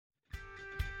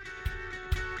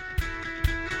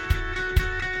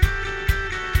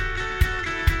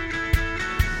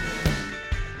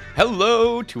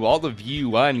Hello to all of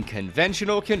you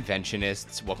unconventional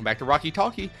conventionists. Welcome back to Rocky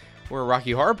Talkie. We're a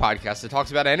Rocky Horror podcast that talks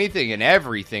about anything and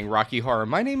everything Rocky Horror.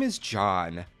 My name is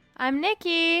John. I'm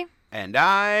Nikki. And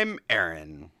I'm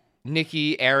Aaron.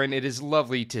 Nikki, Aaron, it is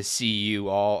lovely to see you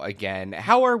all again.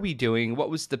 How are we doing?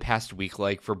 What was the past week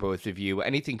like for both of you?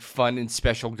 Anything fun and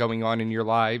special going on in your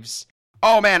lives?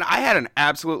 Oh man, I had an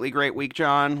absolutely great week,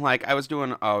 John. Like, I was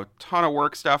doing a ton of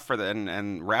work stuff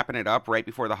and wrapping it up right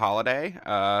before the holiday.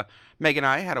 Meg and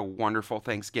I had a wonderful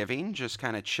Thanksgiving, just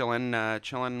kind of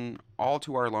chilling all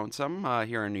to our lonesome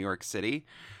here in New York City.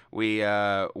 We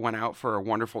went out for a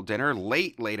wonderful dinner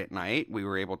late at night. We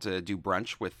were able to do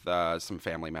brunch with some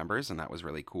family members, and that was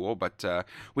really cool. But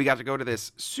we got to go to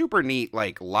this super neat,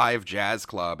 like, live jazz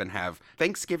club and have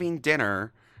Thanksgiving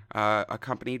dinner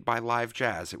accompanied by live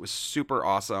jazz. It was super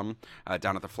awesome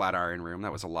down at the Flatiron Room.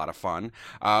 That was a lot of fun.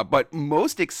 But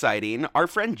most exciting, our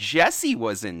friend Jessie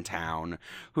was in town,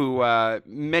 who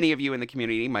many of you in the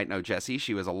community might know Jessie.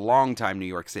 She was a longtime New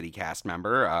York City cast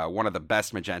member, one of the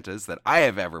best Magentas that I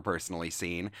have ever personally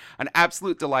seen. An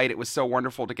absolute delight. It was so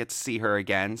wonderful to get to see her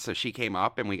again. So she came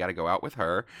up and we got to go out with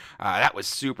her. That was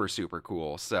super, super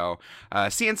cool. So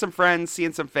seeing some friends,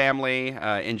 seeing some family,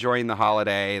 enjoying the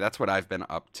holiday. That's what I've been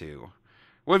up to.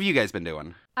 What have you guys been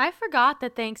doing? I forgot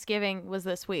that Thanksgiving was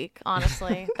this week,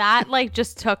 honestly. That,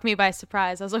 just took me by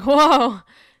surprise. I was like, whoa,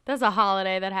 that's a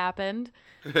holiday that happened.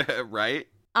 Right?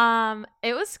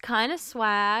 It was kind of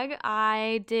swag.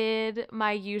 I did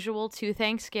my usual 2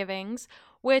 Thanksgivings,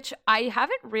 which I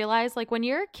haven't realized, when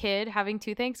you're a kid, having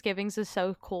 2 Thanksgivings is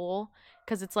so cool,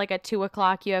 because it's at 2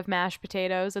 o'clock you have mashed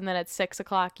potatoes, and then at 6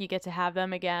 o'clock you get to have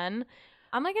them again.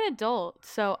 I'm an adult,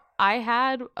 so I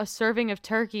had a serving of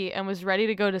turkey and was ready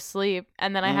to go to sleep,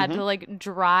 and then I had to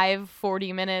drive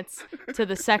 40 minutes to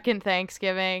the second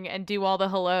Thanksgiving and do all the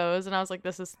hellos, and I was like,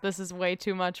 this is way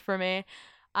too much for me.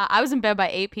 I was in bed by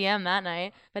 8 p.m. that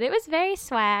night, but it was very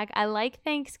swag. I like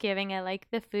Thanksgiving. I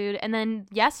like the food. And then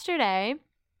yesterday,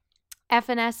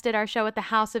 FNS did our show at the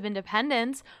House of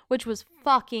Independence, which was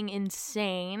fucking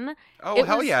insane. Oh,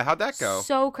 hell yeah. How'd that go?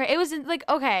 So crazy. It was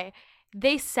okay.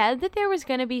 They said that there was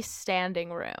going to be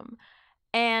standing room.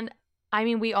 And,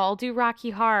 we all do Rocky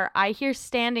Horror. I hear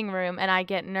standing room and I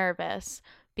get nervous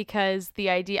because the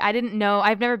idea, I didn't know,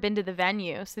 I've never been to the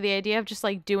venue. So the idea of just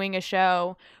doing a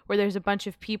show where there's a bunch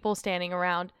of people standing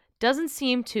around doesn't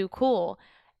seem too cool.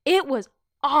 It was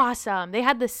awesome. They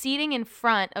had the seating in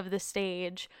front of the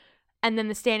stage and then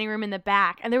the standing room in the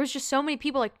back. And there was just so many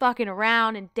people fucking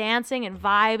around and dancing and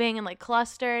vibing and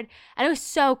clustered. And it was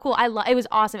so cool. It was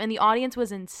awesome. And the audience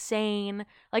was insane.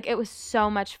 It was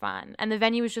so much fun. And the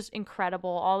venue was just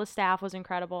incredible. All the staff was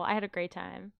incredible. I had a great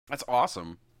time. That's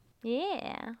awesome.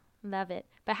 Yeah. Love it.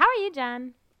 But how are you,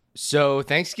 John? So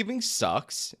Thanksgiving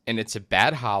sucks, and it's a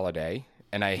bad holiday,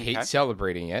 and I hate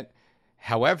celebrating it.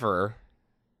 However,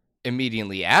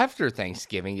 immediately after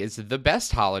Thanksgiving is the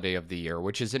best holiday of the year,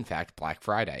 which is in fact Black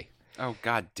Friday. Oh,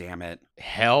 god damn it.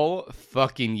 Hell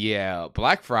fucking yeah.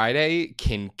 Black Friday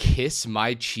can kiss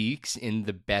my cheeks in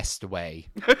the best way.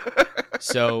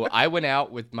 So I went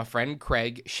out with my friend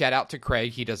Craig. Shout out to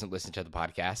Craig. He doesn't listen to the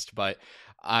podcast, but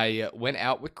I went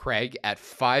out with Craig at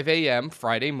 5 a.m.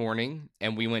 Friday morning,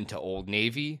 and we went to Old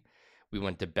Navy. We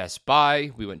went to Best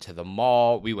Buy, we went to the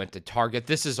mall, we went to Target.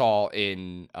 This is all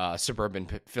in suburban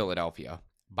Philadelphia,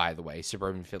 by the way.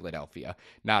 Suburban Philadelphia,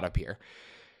 not up here.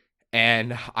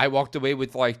 And I walked away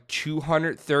with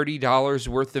 $230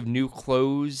 worth of new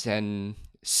clothes and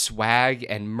swag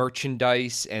and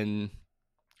merchandise and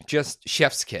just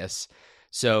chef's kiss.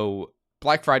 So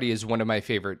Black Friday is one of my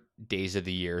favorite days of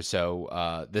the year,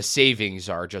 so the savings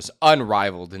are just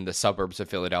unrivaled in the suburbs of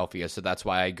Philadelphia, so that's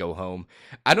why I go home.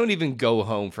 I don't even go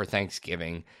home for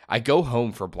Thanksgiving. I go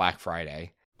home for Black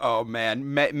Friday. Oh,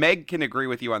 man. Meg can agree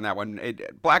with you on that one.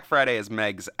 Black Friday is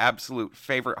Meg's absolute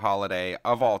favorite holiday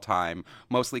of all time,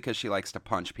 mostly because she likes to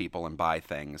punch people and buy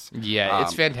things. Yeah,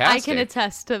 it's fantastic. I can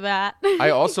attest to that. I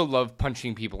also love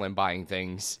punching people and buying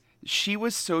things. She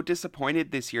was so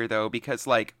disappointed this year, though, because,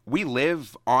 we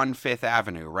live on Fifth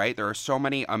Avenue, right? There are so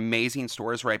many amazing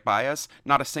stores right by us.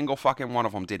 Not a single fucking one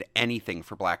of them did anything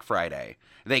for Black Friday.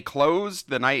 They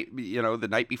closed the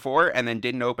night before, and then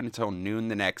didn't open until noon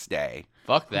the next day.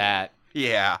 Fuck that.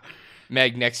 Yeah.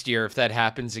 Meg, next year, if that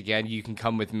happens again, you can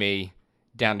come with me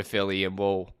down to Philly, and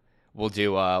we'll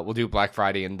do Black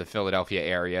Friday in the Philadelphia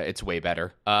area. It's way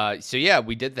better. So yeah,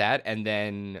 we did that, and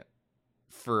then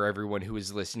for everyone who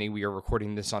is listening, we are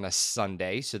recording this on a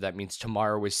Sunday, so that means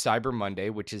tomorrow is Cyber Monday,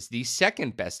 which is the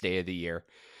second best day of the year.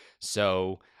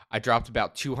 So I dropped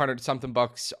about 200 something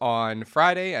bucks on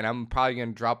Friday, and I'm probably going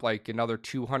to drop like another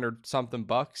 200 something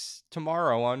bucks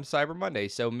tomorrow on Cyber Monday.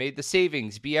 So may the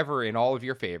savings be ever in all of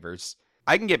your favors.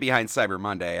 I can get behind Cyber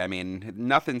Monday. I mean,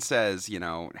 nothing says,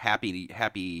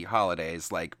 happy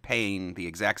holidays like paying the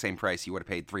exact same price you would have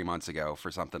paid 3 months ago for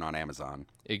something on Amazon.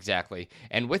 Exactly.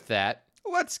 And with that,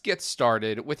 let's get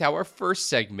started with our first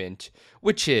segment,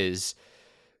 which is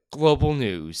Global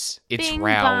News. It's Bing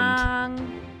round.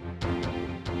 bong.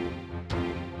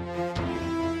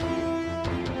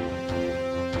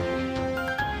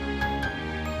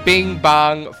 Bing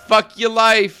bong. Fuck your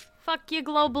life. Fuck you,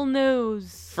 global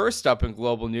news. First up in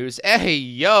global news, hey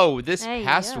yo, this Hey,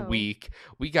 past yo. week,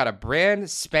 we got a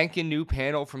brand spanking new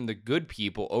panel from the good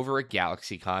people over at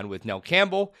GalaxyCon with Nell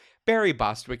Campbell, Barry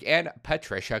Bostwick, and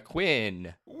Patricia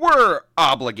Quinn. We're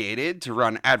obligated to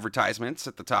run advertisements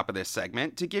at the top of this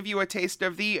segment to give you a taste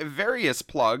of the various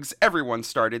plugs everyone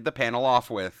started the panel off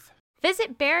with.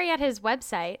 Visit Barry at his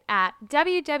website at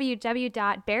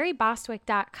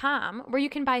www.barrybostwick.com, where you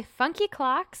can buy funky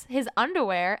clocks, his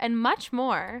underwear, and much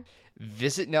more.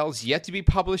 Visit Nell's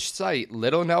yet-to-be-published site,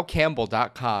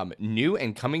 littlenellcampbell.com, new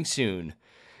and coming soon.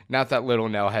 Not that Little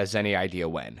Nell has any idea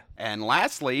when. And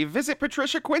lastly, visit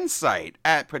Patricia Quinn's site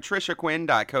at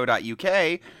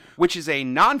patriciaquinn.co.uk, which is a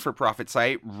non-for-profit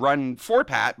site run for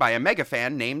Pat by a mega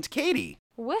fan named Katie.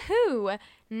 Woohoo!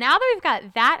 Now that we've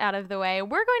got that out of the way,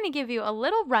 we're going to give you a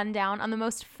little rundown on the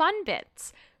most fun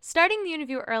bits. Starting the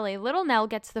interview early, Little Nell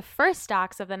gets the first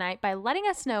docs of the night by letting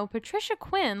us know Patricia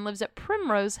Quinn lives at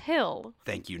Primrose Hill.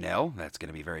 Thank you, Nell. That's going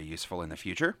to be very useful in the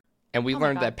future. And we Oh my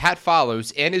learned God. that Pat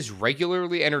follows and is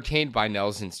regularly entertained by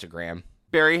Nell's Instagram.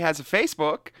 Barry has a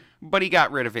Facebook, but he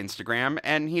got rid of Instagram,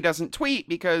 and he doesn't tweet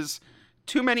because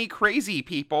too many crazy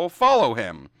people follow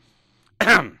him.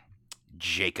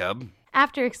 Jacob.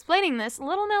 After explaining this,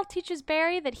 Little Nell teaches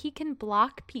Barry that he can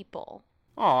block people.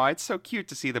 Aw, it's so cute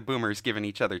to see the boomers giving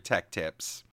each other tech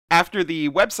tips. After the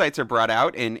websites are brought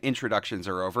out and introductions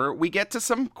are over, we get to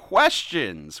some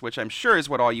questions, which I'm sure is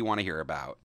what all you want to hear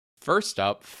about. First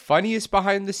up, funniest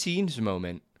behind-the-scenes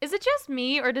moment. Is it just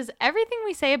me, or does everything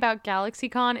we say about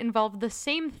GalaxyCon involve the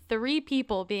same 3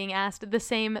 people being asked the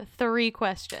same 3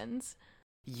 questions?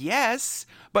 Yes,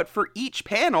 but for each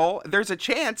panel, there's a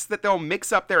chance that they'll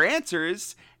mix up their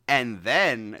answers, and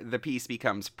then the piece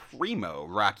becomes primo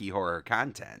Rocky Horror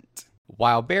content.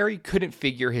 While Barry couldn't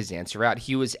figure his answer out,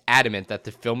 he was adamant that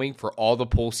the filming for all the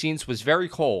pool scenes was very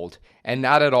cold and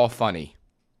not at all funny.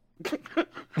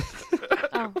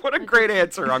 What a great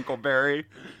answer, Uncle Barry.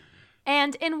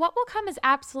 And in what will come as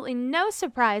absolutely no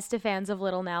surprise to fans of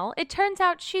Little Nell, it turns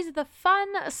out she's the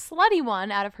fun, slutty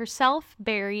one out of herself,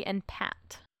 Barry, and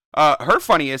Pat. Her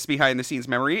funniest behind-the-scenes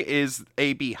memory is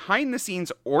a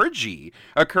behind-the-scenes orgy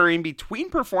occurring between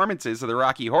performances of the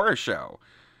Rocky Horror Show.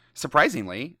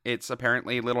 Surprisingly, it's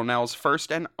apparently Little Nell's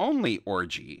first and only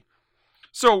orgy.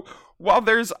 So, while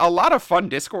there's a lot of fun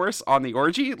discourse on the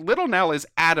orgy, Little Nell is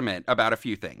adamant about a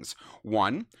few things.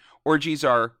 1, orgies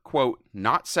are, quote,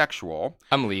 not sexual.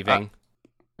 I'm leaving.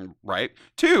 Right.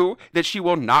 2, that she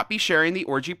will not be sharing the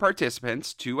orgy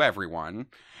participants to everyone.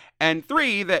 And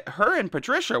 3, that her and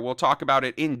Patricia will talk about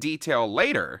it in detail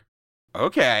later.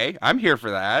 Okay, I'm here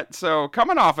for that. So,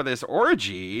 coming off of this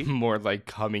orgy... More like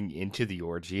coming into the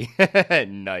orgy.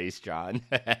 Nice, John.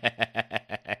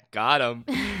 Got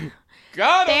him.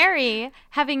 Got him. Barry,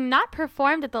 having not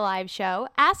performed at the live show,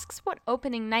 asks what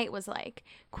opening night was like.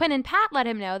 Quinn and Pat let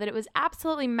him know that it was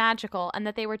absolutely magical and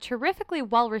that they were terrifically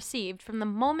well received from the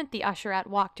moment the usherette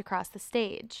walked across the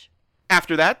stage.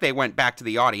 After that, they went back to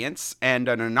the audience, and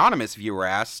an anonymous viewer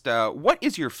asked, what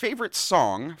is your favorite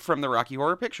song from the Rocky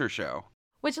Horror Picture Show?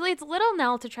 Which leads Little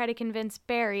Nell to try to convince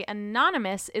Barry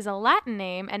Anonymous is a Latin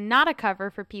name and not a cover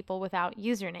for people without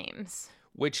usernames.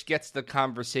 Which gets the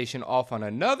conversation off on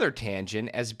another tangent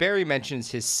as Barry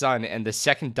mentions his son and the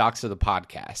second docs of the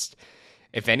podcast.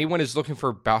 If anyone is looking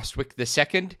for Bostwick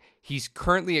II, he's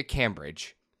currently at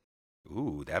Cambridge.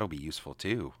 Ooh, that'll be useful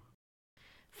too.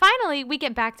 Finally, we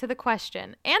get back to the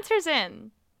question. Answers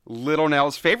in. Little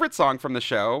Nell's favorite song from the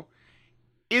show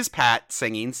is Pat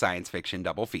singing Science Fiction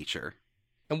Double Feature.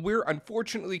 And we're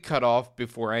unfortunately cut off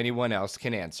before anyone else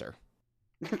can answer.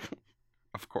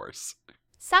 Of course.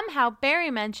 Somehow, Barry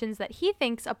mentions that he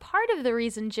thinks a part of the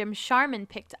reason Jim Sharman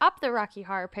picked up the Rocky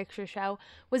Horror Picture Show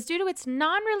was due to its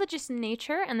non-religious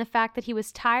nature and the fact that he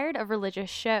was tired of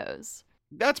religious shows.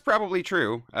 That's probably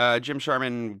true. Jim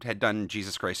Sharman had done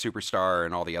Jesus Christ Superstar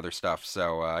and all the other stuff.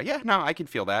 So, yeah, no, I can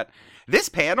feel that. This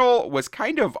panel was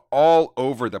kind of all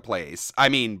over the place. I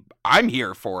mean, I'm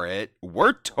here for it.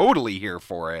 We're totally here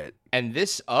for it. And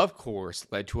this, of course,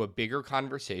 led to a bigger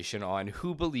conversation on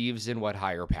who believes in what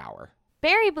higher power.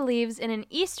 Barry believes in an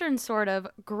Eastern sort of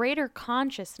greater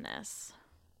consciousness.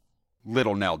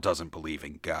 Little Nell doesn't believe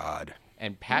in God.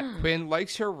 And Pat Quinn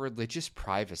likes her religious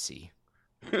privacy.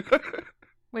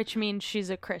 Which means she's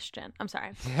a Christian. I'm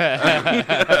sorry.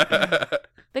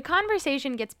 The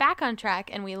conversation gets back on track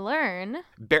and we learn...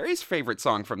 Barry's favorite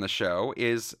song from the show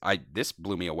is, this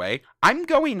blew me away, I'm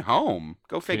Going Home.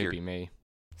 Go figure. Could it be me?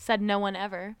 Said no one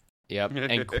ever. Yep,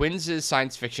 and Quinn's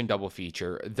science fiction double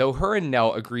feature, though her and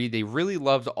Nell agree they really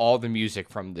loved all the music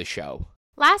from the show.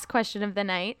 Last question of the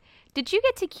night. Did you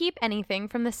get to keep anything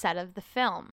from the set of the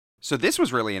film? So this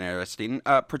was really interesting.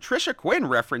 Patricia Quinn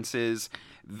references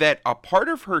that a part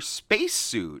of her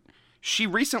spacesuit, she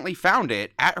recently found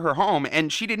it at her home,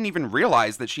 and she didn't even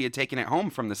realize that she had taken it home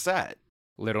from the set.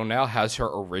 Little Nell has her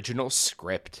original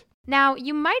script. Now,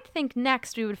 you might think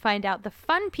next we would find out the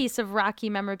fun piece of Rocky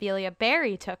memorabilia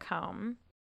Barry took home.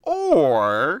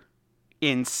 Or...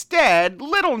 instead,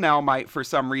 Little Nell might for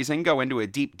some reason go into a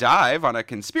deep dive on a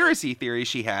conspiracy theory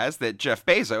she has that Jeff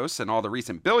Bezos and all the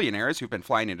recent billionaires who've been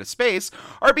flying into space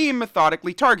are being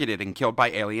methodically targeted and killed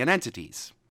by alien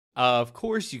entities. Of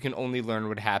course, you can only learn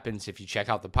what happens if you check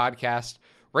out the podcast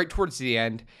right towards the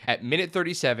end at minute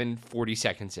 37, 40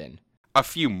 seconds in. A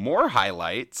few more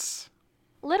highlights.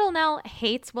 Little Nell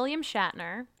hates William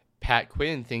Shatner. Pat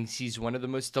Quinn thinks he's one of the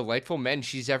most delightful men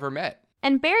she's ever met.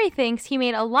 And Barry thinks he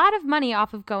made a lot of money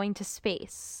off of going to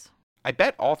space. I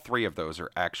bet all three of those are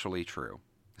actually true.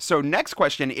 So next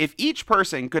question, if each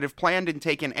person could have planned and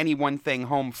taken any one thing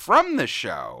home from the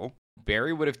show...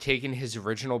 Barry would have taken his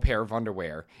original pair of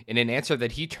underwear in an answer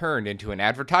that he turned into an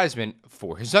advertisement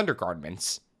for his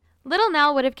undergarments. Little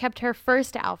Nell would have kept her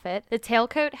first outfit, the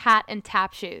tailcoat, hat, and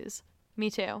tap shoes. Me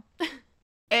too.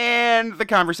 And the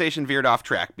conversation veered off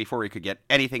track before we could get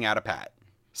anything out of Pat.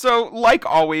 So, like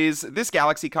always, this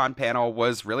GalaxyCon panel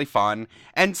was really fun,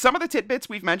 and some of the tidbits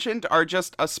we've mentioned are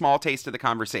just a small taste of the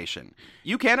conversation.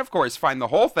 You can, of course, find the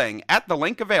whole thing at the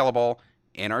link available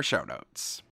in our show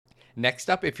notes. Next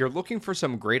up, if you're looking for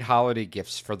some great holiday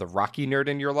gifts for the Rocky nerd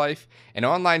in your life, an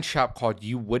online shop called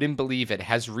You Wouldn't Believe It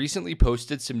has recently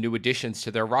posted some new additions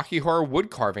to their Rocky Horror wood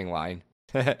carving line.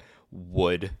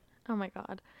 Wood. Oh my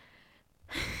god.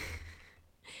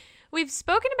 We've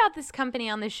spoken about this company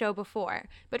on the show before,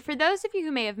 but for those of you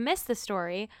who may have missed the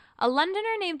story, a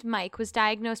Londoner named Mike was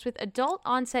diagnosed with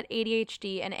adult-onset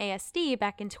ADHD and ASD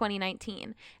back in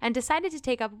 2019 and decided to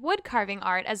take up wood carving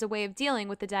art as a way of dealing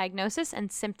with the diagnosis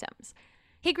and symptoms.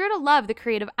 He grew to love the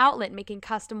creative outlet making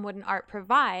custom wooden art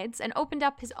provides and opened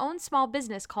up his own small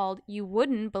business called You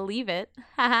Wouldn't Believe It,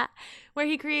 where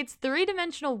he creates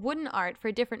three-dimensional wooden art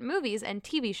for different movies and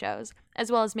TV shows,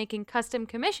 as well as making custom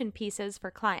commission pieces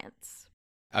for clients.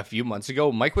 A few months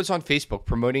ago, Mike was on Facebook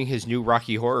promoting his new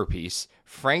Rocky Horror piece,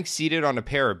 Frank seated on a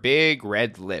pair of big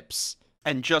red lips.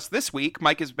 And just this week,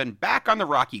 Mike has been back on the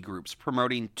Rocky groups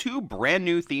promoting two brand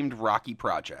new themed Rocky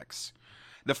projects.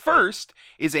 The first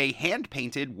is a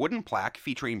hand-painted wooden plaque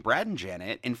featuring Brad and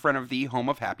Janet in front of the Home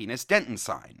of Happiness Denton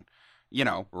sign. You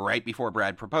know, right before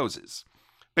Brad proposes.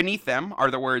 Beneath them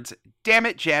are the words, "Damn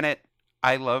it, Janet,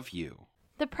 I love you."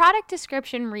 The product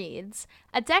description reads,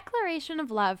 "A declaration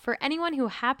of love for anyone who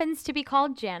happens to be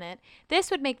called Janet. This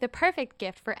would make the perfect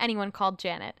gift for anyone called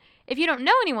Janet. If you don't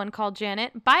know anyone called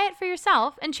Janet, buy it for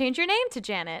yourself and change your name to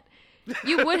Janet.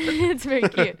 You wouldn't," it's very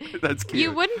cute. That's cute.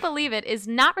 "You Wouldn't Believe It is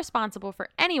not responsible for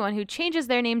anyone who changes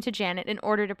their name to Janet in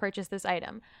order to purchase this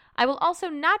item. I will also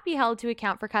not be held to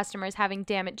account for customers having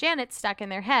 'Damn it, Janet' stuck in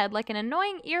their head like an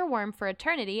annoying earworm for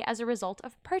eternity as a result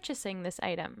of purchasing this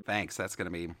item." Thanks, that's going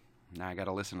to be... Now I got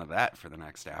to listen to that for the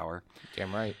next hour.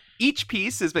 Damn right. Each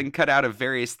piece has been cut out of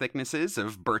various thicknesses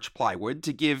of birch plywood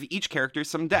to give each character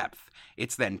some depth.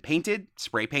 It's then painted,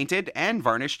 spray painted, and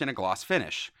varnished in a gloss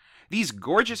finish. These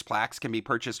gorgeous plaques can be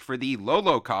purchased for the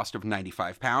low cost of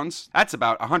 £95. That's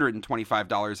about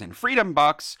 $125 in freedom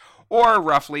bucks, or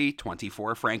roughly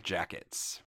 24 Frank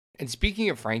jackets. And speaking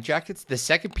of Frank jackets, the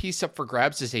second piece up for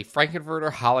grabs is a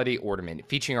Frankenfurter holiday ornament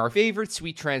featuring our favorite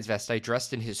sweet transvestite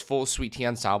dressed in his full sweet tea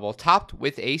ensemble, topped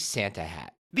with a Santa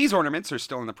hat. These ornaments are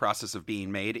still in the process of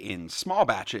being made in small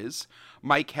batches.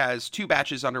 Mike has 2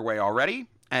 batches underway already,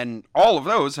 and all of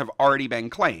those have already been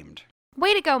claimed.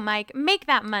 Way to go, Mike. Make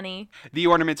that money. The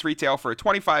ornaments retail for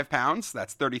 £25,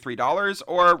 that's $33,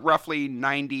 or roughly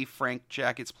 90 Frank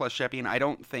jackets plus shipping. I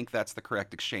don't think that's the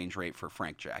correct exchange rate for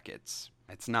Frank jackets.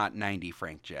 It's not 90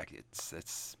 Frank jackets.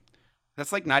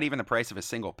 That's like not even the price of a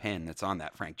single pin that's on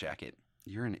that Frank jacket.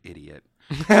 You're an idiot.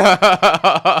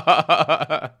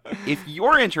 If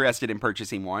you're interested in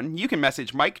purchasing one, you can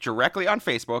message Mike directly on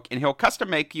Facebook and he'll custom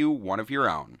make you one of your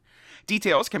own.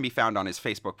 Details can be found on his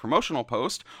Facebook promotional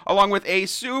post, along with a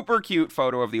super cute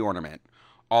photo of the ornament.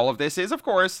 All of this is, of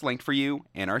course, linked for you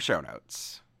in our show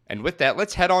notes. And with that,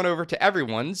 let's head on over to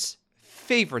everyone's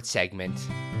favorite segment.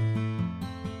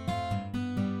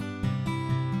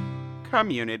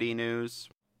 Community news.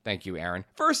 Thank you, Aaron.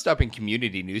 First up in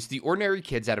community news, the Ordinary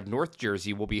Kids out of North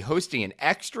Jersey will be hosting an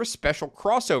extra special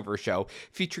crossover show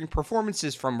featuring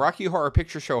performances from Rocky Horror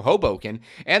Picture Show Hoboken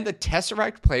and the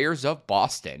Tesseract Players of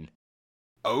Boston.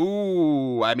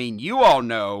 Oh, I mean, you all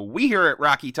know we here at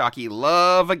Rocky Talkie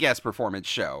love a guest performance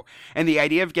show. And the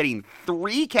idea of getting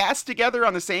 3 casts together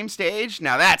on the same stage,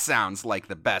 now that sounds like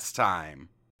the best time.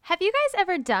 Have you guys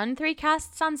ever done 3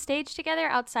 casts on stage together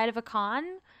outside of a con?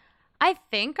 I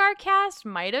think our cast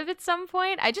might have at some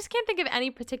point. I just can't think of any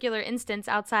particular instance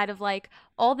outside of like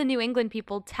all the New England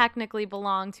people technically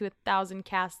belong to 1,000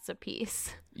 casts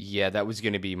apiece. Yeah, that was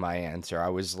going to be my answer. I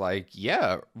was like,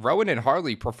 yeah, Rowan and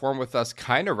Harley perform with us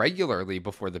kind of regularly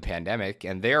before the pandemic,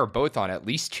 and they are both on at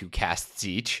least 2 casts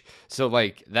each. So,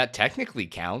 like, that technically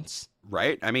counts.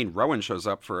 Right? I mean, Rowan shows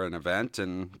up for an event,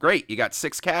 and great, you got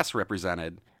 6 casts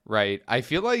represented. Right. I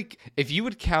feel like if you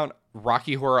would count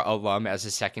Rocky Horror alum as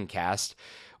a second cast,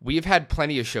 we've had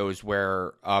plenty of shows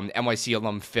where NYC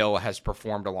alum Phil has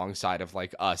performed alongside of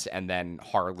like us and then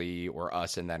Harley or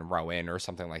us and then Rowan or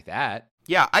something like that.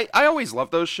 Yeah, I always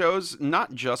love those shows,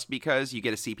 not just because you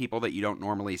get to see people that you don't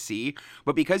normally see,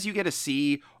 but because you get to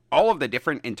see all of the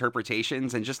different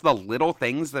interpretations and just the little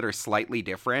things that are slightly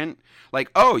different. Like,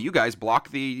 oh, you guys block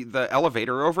the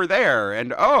elevator over there.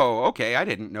 And, oh, okay, I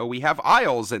didn't know we have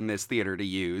aisles in this theater to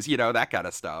use. You know, that kind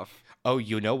of stuff. Oh,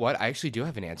 you know what? I actually do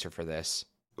have an answer for this.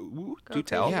 Ooh, do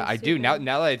tell. Yeah, I do. Now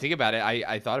that I think about it,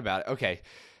 I thought about it. Okay.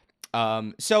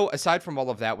 So aside from all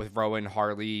of that with Rowan,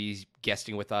 Harley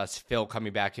guesting with us, Phil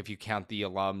coming back if you count the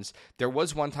alums, there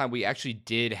was one time we actually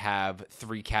did have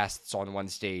 3 casts on one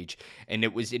stage, and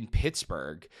it was in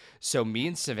Pittsburgh. So me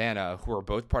and Savannah, who are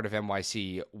both part of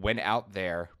NYC, went out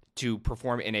there to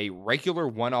perform in a regular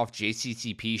one-off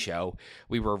JCCP show.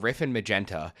 We were Riff and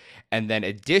Magenta, and then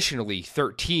additionally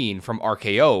 13 from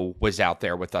RKO was out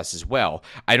there with us as well.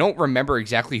 I don't remember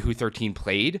exactly who 13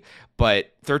 played,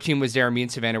 but 13 was there, me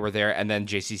and Savannah were there, and then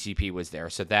JCCP was there.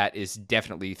 So that is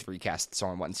definitely 3 casts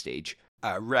on one stage.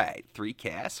 All right, 3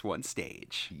 casts, 1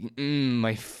 stage.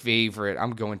 My favorite.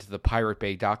 I'm going to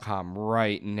thepiratebay.com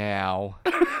right now.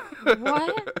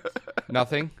 What?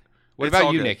 Nothing? What It's about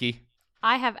all you, good. Nikki?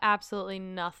 I have absolutely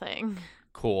nothing.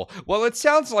 Cool. Well, it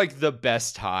sounds like the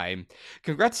best time.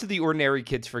 Congrats to the Ordinary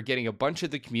Kids for getting a bunch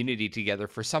of the community together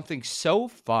for something so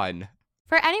fun.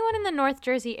 For anyone in the North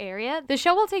Jersey area, the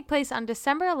show will take place on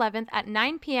December 11th at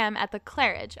 9 p.m. at the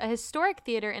Claridge, a historic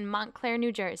theater in Montclair,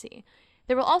 New Jersey.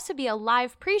 There will also be a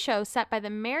live pre-show set by the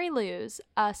Mary Lou's,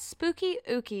 a spooky,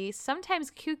 ooky,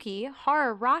 sometimes kooky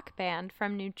horror rock band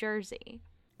from New Jersey.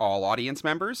 All audience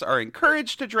members are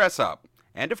encouraged to dress up.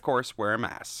 And, of course, wear a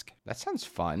mask. That sounds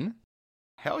fun.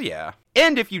 Hell yeah.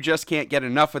 And if you just can't get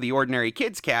enough of the Ordinary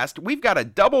Kids cast, we've got a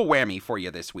double whammy for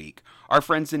you this week. Our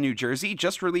friends in New Jersey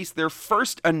just released their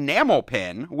first enamel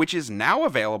pin, which is now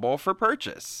available for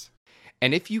purchase.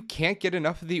 And if you can't get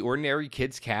enough of the Ordinary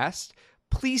Kids cast,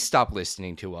 please stop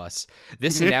listening to us.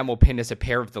 This enamel pin is a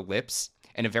pair of the lips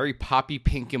and a very poppy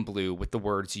pink and blue with the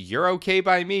words, "You're okay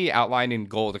by me," outlined in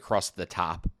gold across the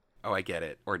top. Oh, I get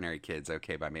it. Ordinary Kids,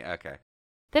 okay by me. Okay.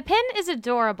 The pin is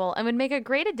adorable and would make a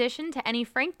great addition to any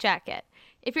Frank jacket.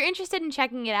 If you're interested in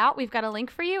checking it out, we've got a link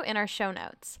for you in our show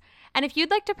notes. And if you'd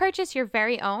like to purchase your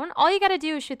very own, all you gotta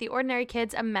do is shoot the Ordinary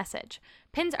Kids a message.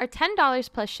 Pins are $10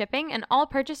 plus shipping, and all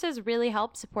purchases really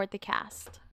help support the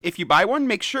cast. If you buy one,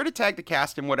 make sure to tag the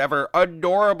cast in whatever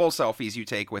adorable selfies you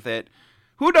take with it.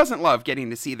 Who doesn't love getting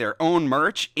to see their own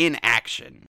merch in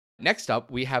action? Next up,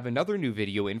 we have another new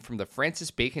video in from the Francis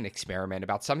Bacon Experiment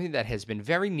about something that has been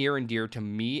very near and dear to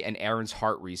me and Aaron's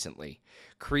heart recently,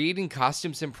 creating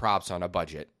costumes and props on a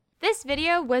budget. This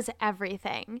video was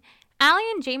everything. Allie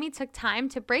and Jamie took time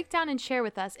to break down and share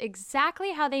with us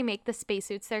exactly how they make the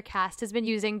spacesuits their cast has been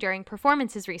using during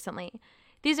performances recently.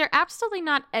 These are absolutely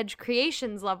not Edge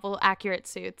Creations level accurate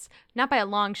suits, not by a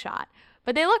long shot,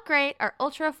 but they look great, are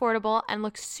ultra affordable, and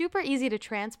look super easy to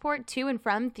transport to and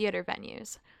from theater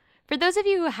venues. For those of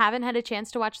you who haven't had a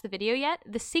chance to watch the video yet,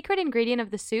 the secret ingredient of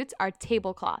the suits are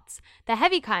tablecloths, the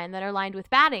heavy kind that are lined with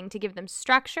batting to give them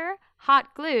structure,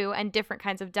 hot glue, and different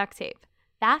kinds of duct tape.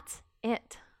 That's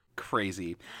it.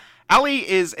 Crazy. Ali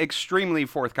is extremely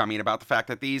forthcoming about the fact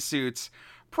that these suits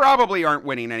probably aren't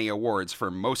winning any awards for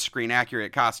most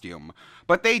screen-accurate costume,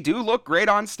 but they do look great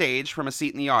on stage from a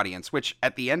seat in the audience, which,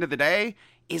 at the end of the day,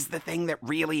 is the thing that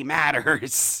really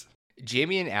matters.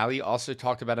 Jamie and Ali also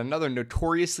talked about another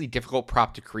notoriously difficult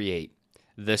prop to create,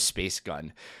 the space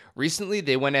gun. Recently,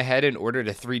 they went ahead and ordered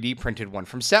a 3D printed one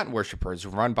from Satin Worshippers,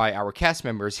 run by our cast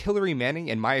members Hillary Manning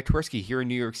and Maya Twersky here in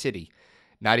New York City.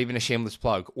 Not even a shameless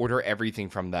plug, order everything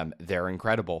from them, they're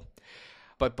incredible.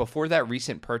 But before that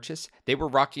recent purchase, they were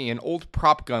rocking an old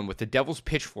prop gun with the devil's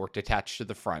pitchfork attached to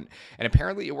the front, and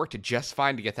apparently it worked just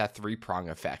fine to get that 3-prong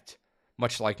effect.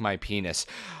 Much like my penis.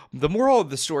 The moral of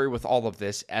the story with all of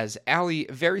this, as Ali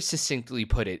very succinctly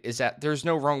put it, is that there's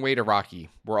no wrong way to Rocky.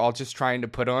 We're all just trying to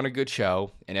put on a good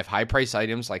show, and if high-price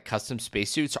items like custom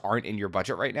spacesuits aren't in your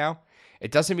budget right now,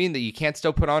 it doesn't mean that you can't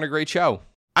still put on a great show.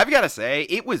 I've got to say,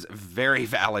 it was very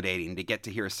validating to get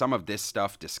to hear some of this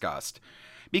stuff discussed.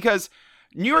 Because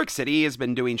New York City has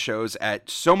been doing shows at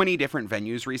so many different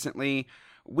venues recently,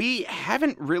 we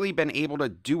haven't really been able to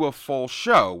do a full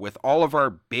show with all of our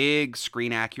big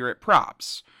screen-accurate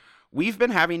props. We've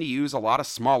been having to use a lot of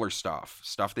smaller stuff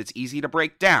that's easy to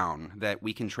break down, that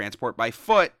we can transport by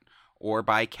foot or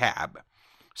by cab.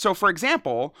 So, for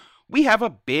example, we have a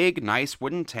big, nice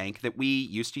wooden tank that we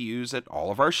used to use at all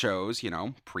of our shows,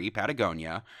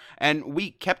 pre-Patagonia, and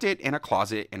we kept it in a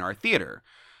closet in our theater.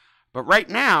 But right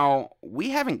now, we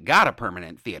haven't got a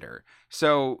permanent theater,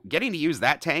 so getting to use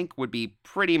that tank would be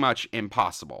pretty much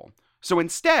impossible. So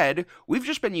instead, we've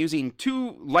just been using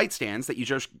 2 light stands that you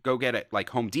just go get at like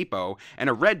Home Depot, and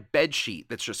a red bed sheet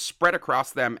that's just spread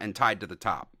across them and tied to the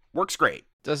top. Works great.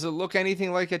 Does it look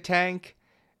anything like a tank?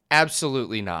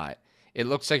 Absolutely not. It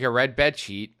looks like a red bed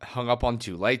sheet hung up on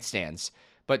 2 light stands.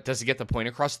 But does it get the point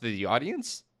across to the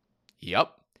audience?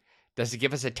 Yup. Does it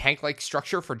give us a tank-like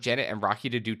structure for Janet and Rocky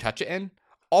to do touch-it in?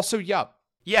 Also, yup.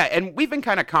 Yeah, and we've been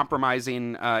kind of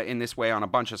compromising in this way on a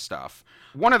bunch of stuff.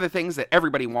 One of the things that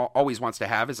everybody always wants to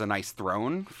have is a nice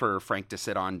throne for Frank to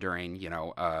sit on during,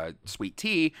 sweet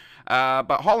tea.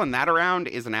 But hauling that around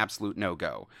is an absolute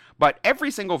no-go. But every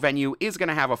single venue is going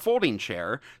to have a folding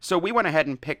chair, so we went ahead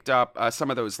and picked up some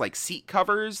of those like seat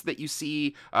covers that you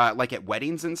see like at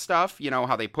weddings and stuff. You know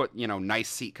how they put nice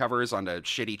seat covers onto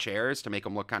shitty chairs to make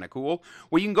them look kind of cool.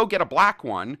 Well, you can go get a black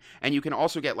one, and you can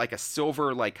also get like a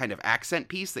silver like kind of accent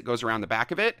piece that goes around the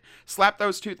back of it. Slap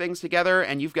those 2 things together,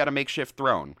 and you've got a makeshift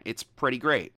throne. It's pretty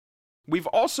great. We've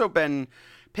also been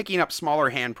picking up smaller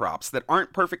hand props that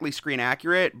aren't perfectly screen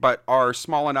accurate, but are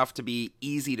small enough to be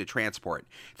easy to transport.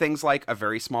 Things like a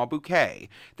very small bouquet.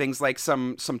 Things like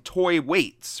some toy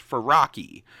weights for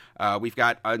Rocky. We've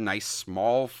got a nice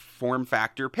small form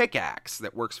factor pickaxe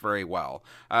that works very well.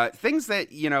 Things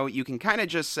that, you can kind of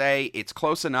just say it's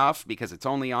close enough because it's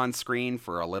only on screen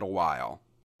for a little while.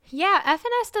 Yeah,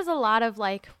 FNS does a lot of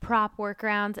like prop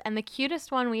workarounds, and the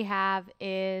cutest one we have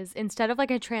is instead of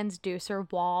like a transducer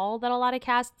wall that a lot of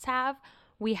casts have,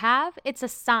 it's a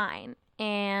sign,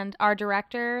 and our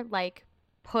director like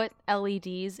put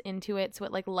LEDs into it so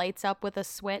it like lights up with a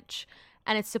switch,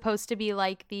 and it's supposed to be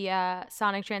like the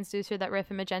sonic transducer that Riff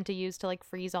and Magenta used to like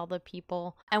freeze all the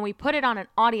people. And we put it on an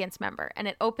audience member, and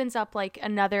it opens up like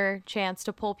another chance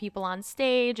to pull people on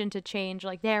stage and to change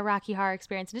like their Rocky Horror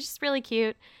experience. And it's just really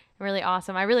cute and really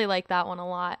awesome. I really like that one a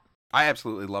lot. I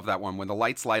absolutely love that one. When the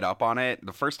lights light up on it,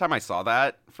 the first time I saw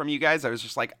that from you guys, I was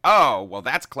just like, oh, well,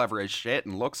 that's clever as shit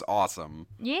and looks awesome.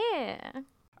 Yeah.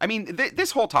 I mean,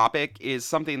 this whole topic is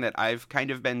something that I've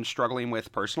kind of been struggling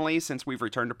with personally since we've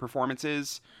returned to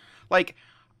performances. Like,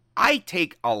 I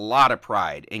take a lot of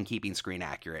pride in keeping screen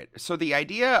accurate. So the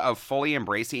idea of fully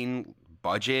embracing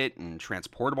budget and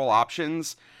transportable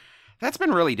options, that's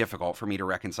been really difficult for me to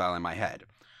reconcile in my head.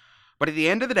 But at the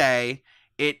end of the day,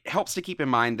 it helps to keep in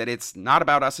mind that it's not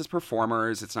about us as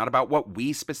performers. It's not about what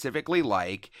we specifically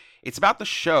like. It's about the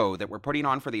show that we're putting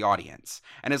on for the audience.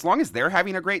 And as long as they're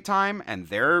having a great time and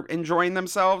they're enjoying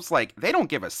themselves, like, they don't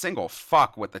give a single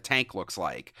fuck what the tank looks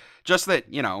like. Just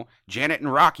that, Janet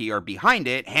and Rocky are behind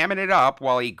it, hamming it up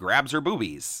while he grabs her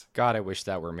boobies. God, I wish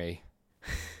that were me.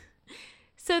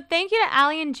 So thank you to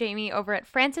Ali and Jamie over at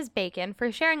Francis Bacon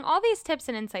for sharing all these tips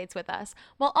and insights with us,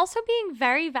 while also being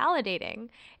very validating.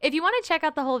 If you want to check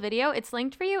out the whole video, it's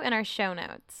linked for you in our show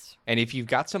notes. And if you've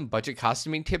got some budget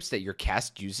costuming tips that your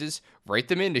cast uses, write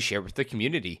them in to share with the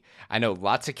community. I know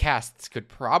lots of casts could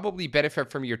probably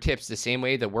benefit from your tips the same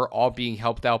way that we're all being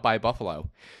helped out by Buffalo.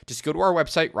 Just go to our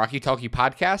website,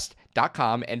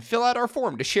 RockyTalkiePodcast.com, and fill out our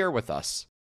form to share with us.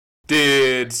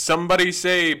 Did somebody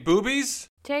say boobies?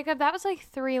 Jacob, that was like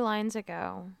 3 lines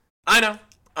ago. I know.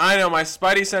 I know, my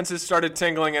spidey senses started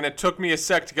tingling and it took me a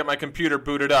sec to get my computer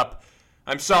booted up.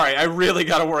 I'm sorry, I really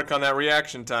gotta work on that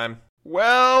reaction time.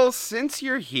 Well, since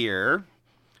you're here,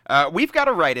 we've got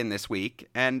a write-in this week,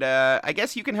 and I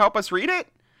guess you can help us read it?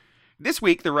 This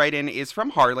week, the write-in is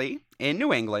from Harley in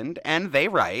New England, and they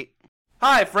write,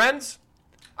 Hi, friends!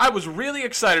 I was really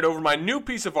excited over my new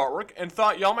piece of artwork and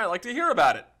thought y'all might like to hear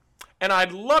about it. And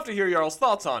I'd love to hear y'all's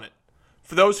thoughts on it.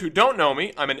 For those who don't know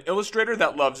me, I'm an illustrator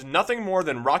that loves nothing more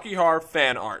than Rocky Horror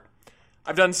fan art.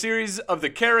 I've done series of the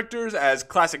characters as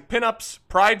classic pinups,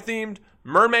 pride-themed,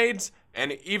 mermaids,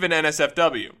 and even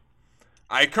NSFW.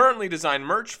 I currently design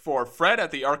merch for Fred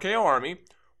at the RKO Army,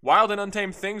 Wild and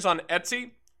Untamed Things on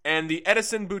Etsy, and the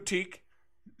Edison Boutique,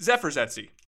 Zephyr's Etsy.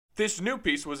 This new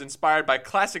piece was inspired by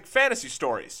classic fantasy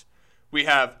stories. We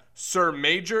have Sir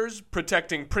Majors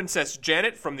protecting Princess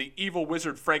Janet from the evil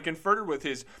wizard Frankenfurter with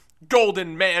his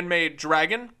golden man-made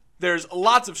dragon. There's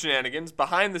lots of shenanigans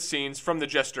behind the scenes from the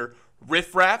jester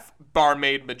Riff Raff,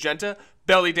 Barmaid Magenta,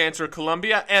 Belly Dancer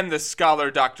Columbia, and the scholar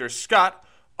Dr. Scott,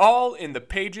 all in the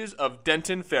pages of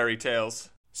Denton Fairy Tales.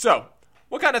 So,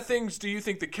 what kind of things do you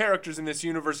think the characters in this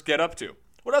universe get up to?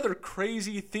 What other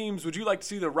crazy themes would you like to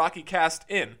see the Rocky cast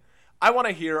in? I want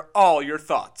to hear all your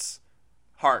thoughts.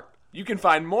 Heart, you can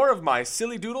find more of my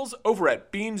silly doodles over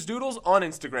at Beans Doodles on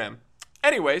Instagram.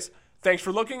 Anyways, thanks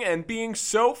for looking and being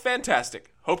so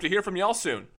fantastic. Hope to hear from y'all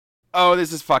soon. Oh,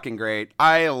 this is fucking great.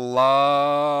 I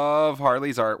love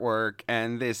Harley's artwork,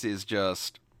 and this is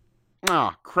just,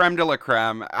 creme de la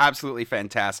creme. Absolutely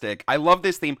fantastic. I love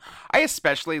this theme. I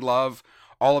especially love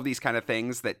all of these kind of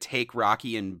things that take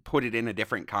Rocky and put it in a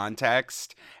different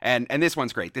context. And this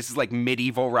one's great. This is like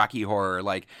medieval Rocky Horror.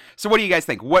 Like, so what do you guys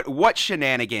think? What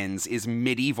shenanigans is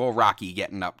medieval Rocky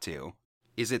getting up to?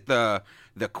 Is it the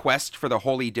quest for the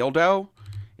holy dildo?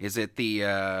 Is it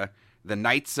the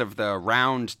Knights of the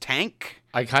Round Tank?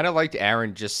 I kind of liked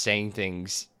Aaron just saying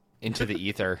things into the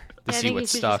ether to see what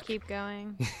stuck. Just keep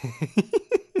going.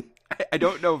 I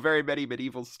don't know very many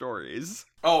medieval stories.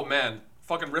 Oh man,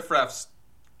 fucking Riff Raff's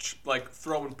like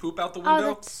throwing poop out the window.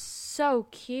 Oh, that's so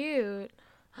cute.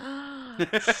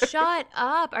 Shut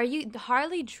up.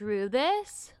 Harley drew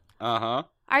this? Uh-huh.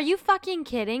 Are you fucking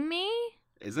kidding me?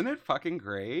 Isn't it fucking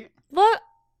great? Look.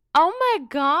 Oh my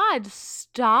God,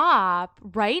 stop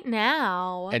right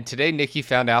now. And today Nikki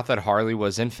found out that Harley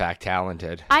was in fact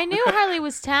talented. I knew Harley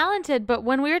was talented, but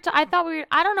when we were I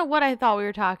don't know what I thought we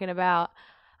were talking about.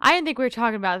 I didn't think we were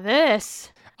talking about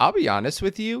this. I'll be honest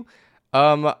with you.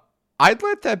 I'd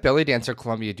let that belly dancer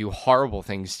Columbia do horrible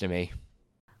things to me.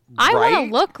 I want Right?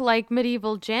 to look like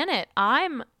medieval Janet.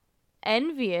 I'm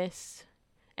envious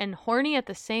and horny at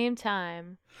the same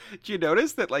time. Do you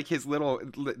notice that like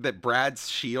that Brad's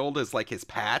shield is like his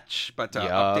patch, but Yup.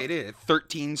 updated at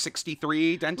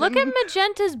 1363 Denton? Look at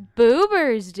Magenta's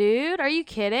boobers, dude. Are you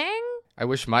kidding? I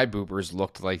wish my boobers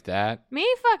looked like that. Me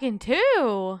fucking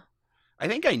too. I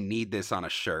think I need this on a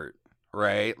shirt,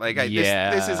 right? Like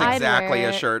Yeah. this is I'd exactly wear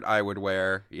a it. shirt I would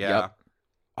wear. Yeah. Yep.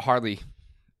 Harley,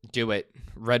 do it.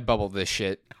 Redbubble this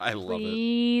shit. I love it.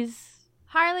 Please.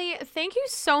 Harley, thank you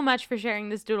so much for sharing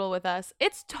this doodle with us.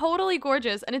 It's totally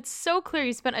gorgeous, and it's so clear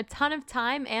you spent a ton of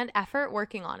time and effort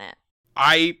working on it.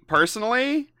 I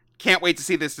personally can't wait to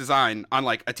see this design on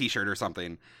like a t-shirt or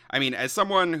something. I mean, as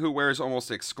someone who wears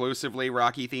almost exclusively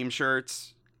Rocky themed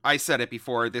shirts, I said it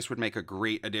before, this would make a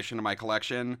great addition to my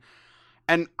collection.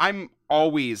 And I'm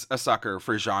always a sucker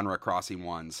for genre crossing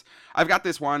ones. I've got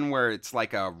this one where it's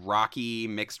like a Rocky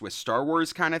mixed with Star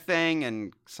Wars kind of thing,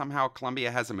 and somehow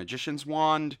Columbia has a magician's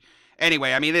wand.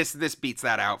 Anyway, I mean, this beats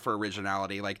that out for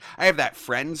originality. Like, I have that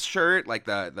Friends shirt, like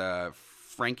the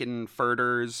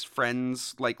Frankenfurter's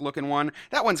Friends like looking one.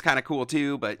 That one's kind of cool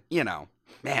too, but you know,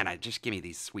 man, I just give me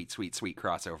these sweet, sweet, sweet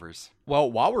crossovers.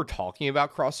 Well, while we're talking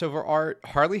about crossover art,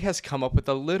 Harley has come up with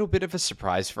a little bit of a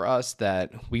surprise for us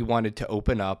that we wanted to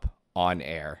open up on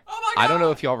air. Oh my God! I don't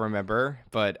know if y'all remember,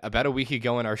 but about a week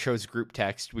ago in our show's group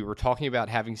text, we were talking about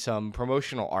having some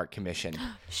promotional art commissioned.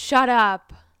 Shut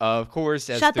up. Of course,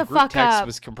 as Shut the the group fuck text up.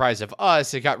 was comprised of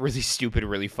us, it got really stupid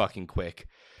really fucking quick.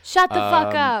 Shut the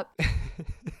fuck up.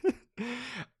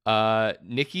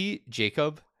 Nikki,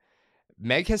 Jacob,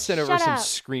 Meg has sent over Shut some up.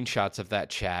 screenshots of that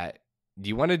chat. Do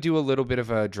you want to do a little bit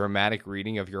of a dramatic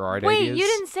reading of your art Wait, ideas? you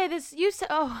didn't say this. You said,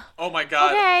 oh. Oh my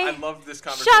God! Okay. I loved this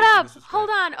conversation. Shut up. This was Hold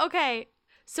great. on. Okay.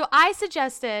 So I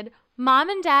suggested Mom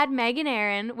and Dad, Meg and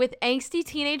Aaron, with angsty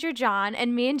teenager John,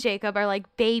 and me and Jacob are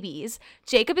like babies.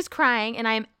 Jacob is crying, and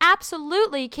I am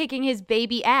absolutely kicking his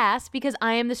baby ass because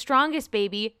I am the strongest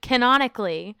baby,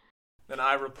 canonically. Then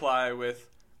I reply with,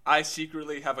 I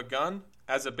secretly have a gun.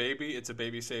 As a baby, it's a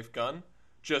baby-safe gun.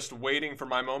 just waiting for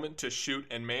my moment to shoot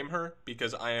and maim her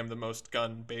because I am the most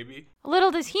gun baby.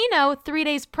 Little does he know, 3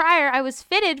 days prior, I was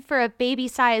fitted for a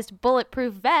baby-sized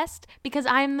bulletproof vest because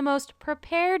I am the most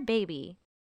prepared baby.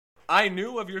 I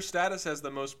knew of your status as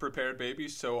the most prepared baby,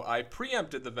 so I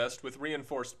preempted the vest with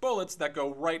reinforced bullets that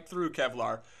go right through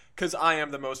Kevlar, because I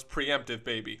am the most preemptive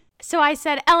baby. So I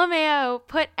said, LMAO,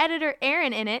 put editor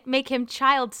Aaron in it, make him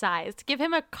child-sized, give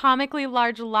him a comically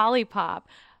large lollipop.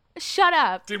 Shut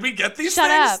up. Did we get these Shut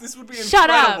things? up. This would be Shut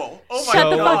incredible. up. Oh my Shut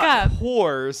the God. fuck up. Of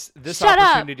course, this Shut up.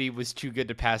 opportunity was too good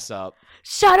to pass up.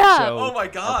 Shut up. So Oh my our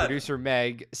God. producer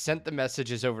Meg sent the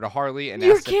messages over to Harley and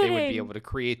You're asked if they would be kidding. able to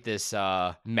create this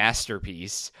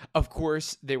masterpiece. Of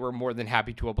course, they were more than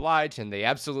happy to oblige, and they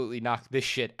absolutely knocked this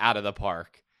shit out of the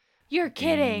park. You're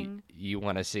kidding. You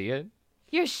want to see it?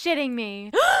 You're shitting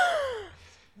me.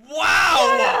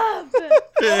 Wow! Shut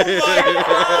Oh my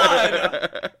God!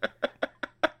 up.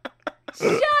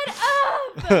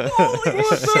 Holy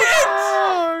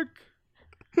shit!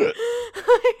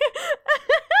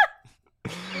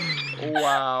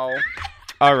 Wow.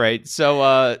 All right, so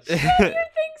Your thing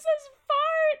says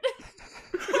fart.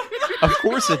 of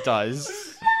course it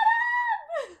does.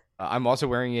 I'm also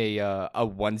wearing a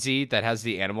onesie that has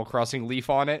the Animal Crossing leaf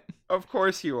on it. Of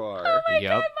course you are. Oh my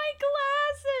Yep. God, my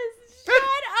glasses. Shut up.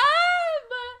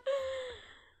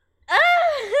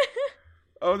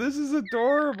 Oh, this is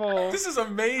adorable. This is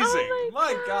amazing. Oh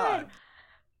my God. God.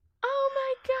 Oh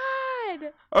my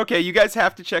God. Okay, you guys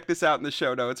have to check this out in the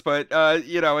show notes, but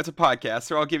it's a podcast,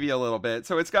 so I'll give you a little bit.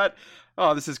 So it's got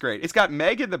this is great. It's got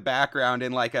Meg in the background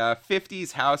in like a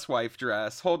 50s housewife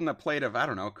dress, holding a plate of, I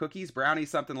don't know, cookies,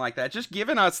 brownies, something like that. Just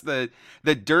giving us the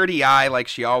dirty eye like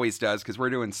she always does, because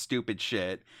we're doing stupid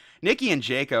shit. Nikki and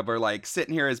Jacob are like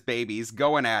sitting here as babies,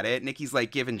 going at it. Nikki's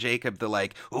like giving Jacob the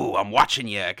like, ooh, I'm watching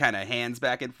you kind of hands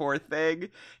back and forth thing.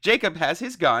 Jacob has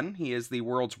his gun. He is the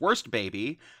world's worst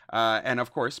baby. And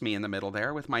of course, me in the middle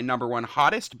there with my number one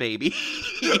hottest baby.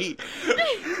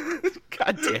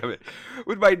 God damn it.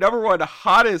 With my number one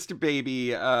hottest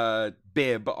baby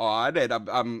bib on. And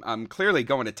I'm clearly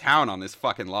going to town on this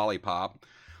fucking lollipop.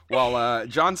 While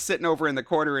John's sitting over in the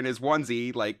corner in his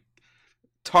onesie, like,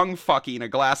 tongue fucking a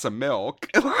glass of milk.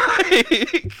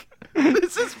 Like,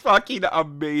 this is fucking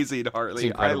amazing, Harley.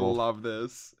 It's I incredible. love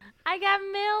this. I got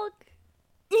milk.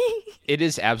 It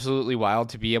is absolutely wild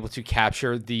to be able to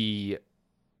capture the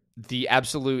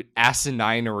absolute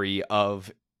asininery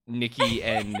of Nikki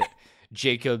and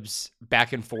Jacob's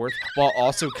back and forth, while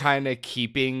also kind of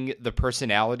keeping the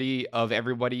personality of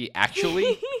everybody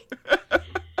actually.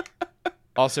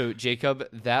 Also, Jacob,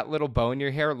 that little bow in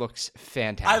your hair looks I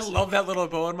fantastic. love that little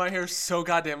bow in my hair so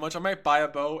goddamn much. I might buy a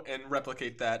bow and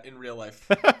replicate that in real life.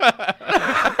 This is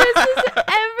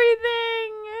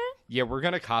everything. Yeah, we're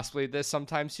gonna cosplay this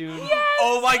sometime soon.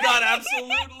 Oh my God,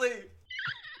 absolutely.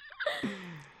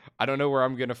 I don't know where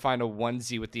I'm gonna find a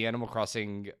onesie with the Animal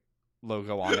Crossing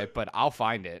logo on it, but I'll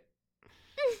find it.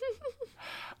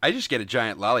 I just get a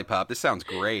giant lollipop. This sounds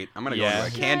great. I'm going to Yeah. go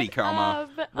into a candy Shut coma.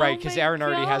 up. Right, Oh because my Aaron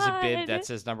already has a bib God. that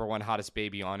says number one hottest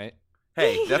baby on it.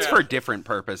 Hey, that's Yeah. for different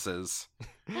purposes.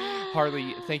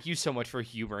 Harley, thank you so much for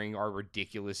humoring our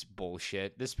ridiculous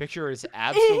bullshit. This picture is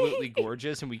absolutely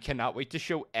gorgeous, and we cannot wait to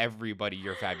show everybody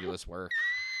your fabulous work.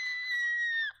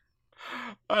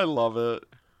 I love it.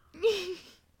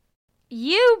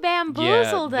 You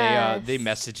bamboozled yeah, us. they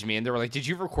messaged me, and they were like, did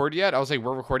you record yet? I was like,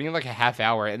 we're recording in like a half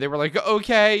hour. And they were like,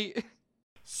 okay.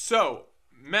 So,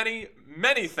 many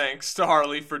thanks to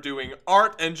Harley for doing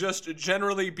art and just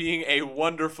generally being a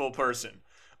wonderful person.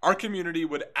 Our community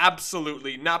would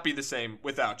absolutely not be the same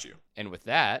without you. And with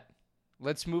that,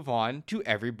 let's move on to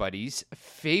everybody's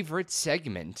favorite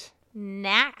segment.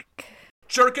 Knack.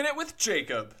 Jerking it with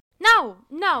Jacob.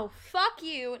 No, fuck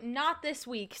you. Not this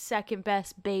week, second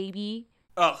best baby.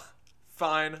 Ugh,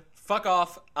 fine. Fuck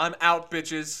off. I'm out,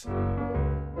 bitches.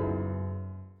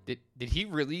 Did he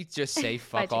really just say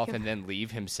fuck Bye, off Jacob. and then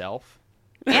leave himself?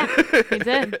 Yeah, he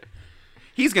did.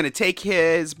 He's going to take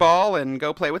his ball and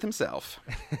go play with himself.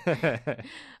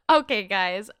 Okay,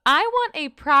 guys, I want a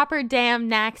proper damn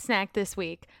knack snack this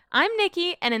week. I'm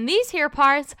Nikki, and in these here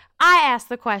parts, I ask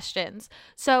the questions.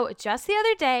 So, just the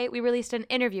other day, we released an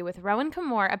interview with Rowan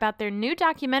Kamore about their new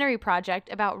documentary project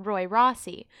about Roy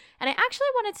Rossi. And I actually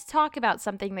wanted to talk about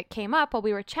something that came up while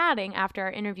we were chatting after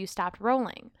our interview stopped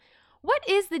rolling. What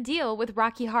is the deal with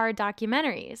Rocky Horror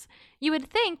documentaries? You would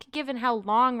think, given how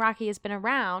long Rocky has been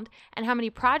around and how many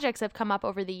projects have come up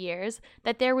over the years,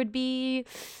 that there would be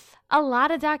a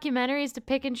lot of documentaries to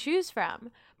pick and choose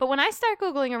from. But when I start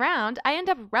Googling around, I end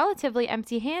up relatively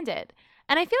empty-handed.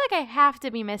 And I feel like I have to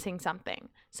be missing something.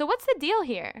 So what's the deal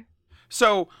here?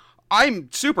 So,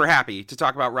 I'm super happy to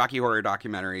talk about Rocky Horror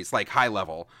documentaries, like high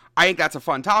level. I think that's a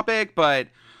fun topic, but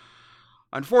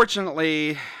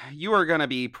unfortunately, you are going to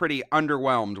be pretty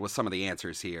underwhelmed with some of the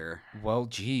answers here. Well,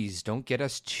 geez, don't get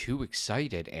us too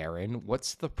excited, Aaron.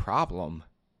 What's the problem?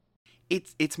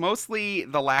 It's mostly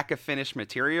the lack of finished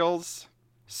materials.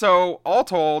 So, all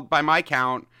told, by my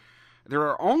count, there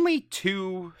are only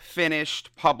 2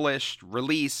 finished, published,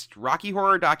 released Rocky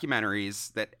Horror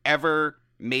documentaries that ever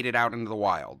made it out into the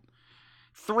wild.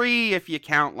 3 if you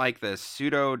count like the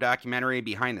pseudo documentary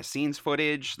behind the scenes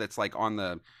footage that's like on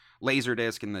the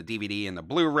Laserdisc and the DVD and the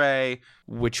Blu-ray.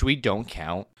 Which we don't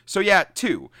count. So yeah,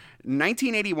 2.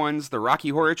 1981's The Rocky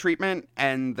Horror Treatment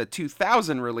and the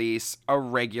 2000 release, A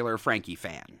Regular Frankie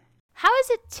Fan. How is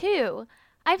it 2?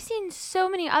 I've seen so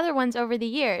many other ones over the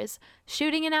years.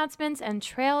 Shooting announcements and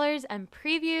trailers and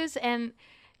previews, and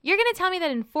you're going to tell me that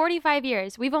in 45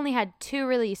 years, we've only had 2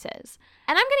 releases.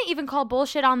 And I'm going to even call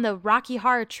bullshit on the Rocky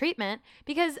Horror Treatment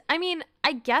because, I mean,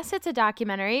 I guess it's a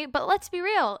documentary, but let's be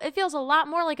real, it feels a lot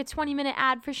more like a 20-minute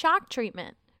ad for Shock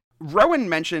Treatment. Rowan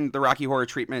mentioned the Rocky Horror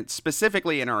Treatment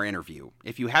specifically in our interview.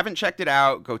 If you haven't checked it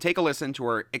out, go take a listen to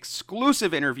our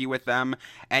exclusive interview with them.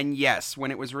 And yes, when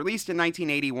it was released in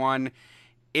 1981,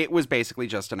 it was basically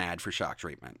just an ad for Shock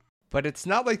Treatment. But it's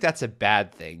not like that's a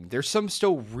bad thing. There's some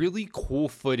still really cool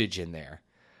footage in there.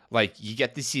 Like, you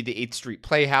get to see the 8th Street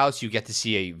Playhouse, you get to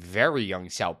see a very young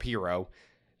Sal Piro.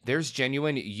 There's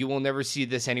genuine, you will never see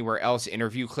this anywhere else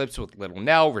interview clips with Little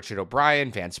Nell, Richard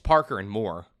O'Brien, Vance Parker, and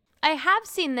more. I have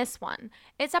seen this one.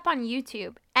 It's up on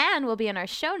YouTube and will be in our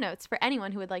show notes for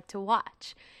anyone who would like to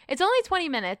watch. It's only 20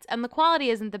 minutes and the quality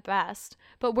isn't the best,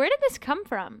 but where did this come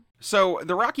from? So,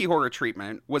 the Rocky Horror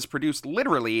Treatment was produced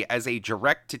literally as a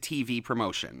direct-to-TV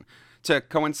promotion to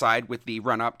coincide with the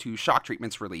run-up to Shock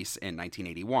Treatment's release in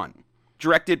 1981.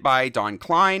 Directed by Don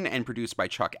Klein and produced by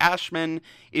Chuck Ashman.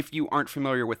 If you aren't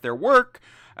familiar with their work,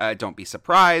 don't be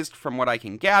surprised. From what I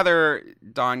can gather,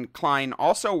 Don Klein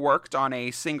also worked on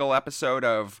a single episode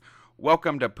of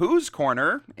Welcome to Pooh's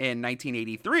Corner in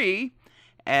 1983.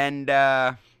 And,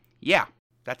 yeah,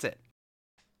 that's it.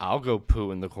 I'll go poo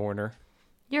in the corner.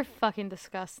 You're fucking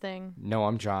disgusting. No,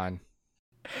 I'm John.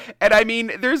 And I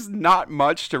mean, there's not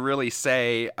much to really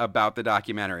say about the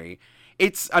documentary.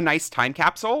 It's a nice time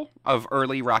capsule of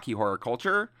early Rocky Horror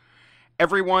culture.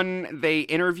 Everyone they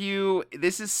interview,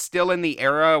 this is still in the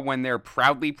era when they're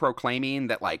proudly proclaiming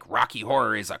that, like, Rocky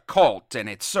Horror is a cult and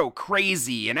it's so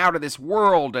crazy and out of this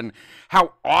world and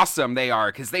how awesome they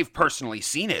are because they've personally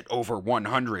seen it over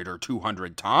 100 or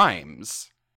 200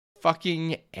 times.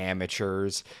 Fucking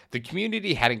amateurs. The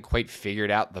community hadn't quite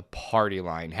figured out the party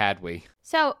line, had we?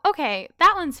 So, okay,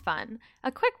 that one's fun.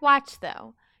 A quick watch,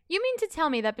 though. You mean to tell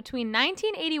me that between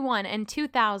 1981 and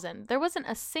 2000, there wasn't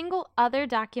a single other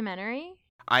documentary?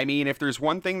 I mean, if there's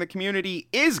one thing the community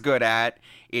is good at,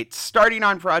 it's starting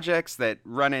on projects that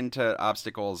run into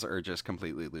obstacles or just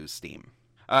completely lose steam.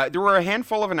 There were a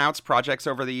handful of announced projects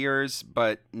over the years,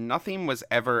 but nothing was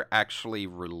ever actually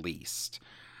released.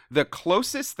 The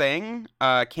closest thing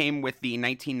came with the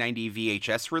 1990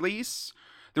 VHS release.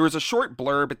 There was a short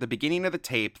blurb at the beginning of the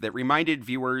tape that reminded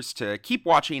viewers to keep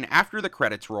watching after the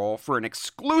credits roll for an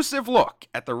exclusive look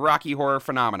at the Rocky Horror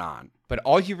phenomenon. But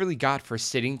all you really got for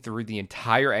sitting through the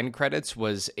entire end credits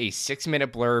was a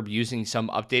 6-minute blurb using some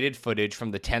updated footage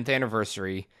from the 10th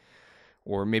anniversary,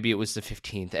 or maybe it was the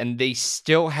 15th, and they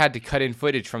still had to cut in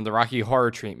footage from the Rocky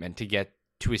Horror Treatment to get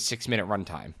to a 6-minute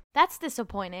runtime. That's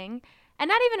disappointing. And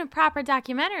not even a proper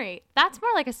documentary. That's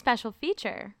more like a special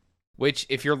feature. Which,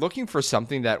 if you're looking for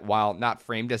something that, while not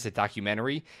framed as a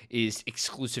documentary, is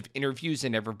exclusive interviews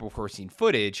and never-before-seen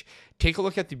footage, take a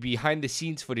look at the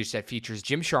behind-the-scenes footage that features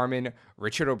Jim Sharman,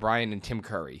 Richard O'Brien, and Tim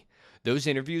Curry. Those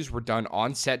interviews were done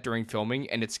on set during filming,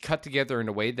 and it's cut together in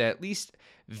a way that at least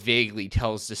vaguely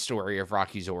tells the story of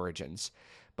Rocky's origins.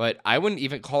 But I wouldn't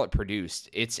even call it produced.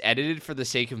 It's edited for the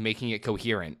sake of making it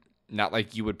coherent, not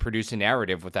like you would produce a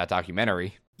narrative with that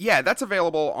documentary. Yeah, that's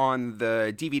available on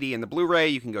the DVD and the Blu-ray.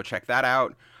 You can go check that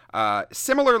out.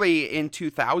 Similarly, in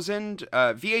 2000,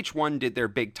 VH1 did their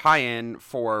big tie-in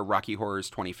for Rocky Horror's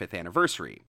 25th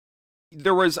anniversary.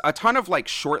 There was a ton of like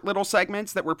short little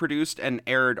segments that were produced and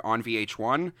aired on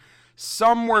VH1.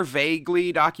 Some were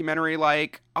vaguely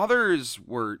documentary-like, others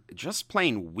were just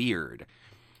plain weird.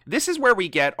 This is where we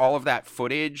get all of that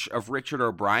footage of Richard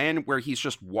O'Brien where he's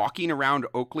just walking around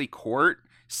Oakley Court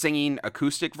singing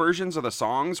acoustic versions of the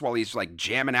songs while he's like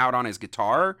jamming out on his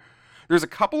guitar. There's a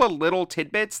couple of little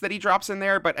tidbits that he drops in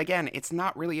there, but again, it's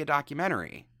not really a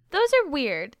documentary. Those are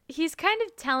weird. He's kind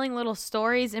of telling little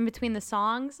stories in between the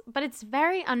songs, but it's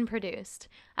very unproduced.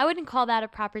 I wouldn't call that a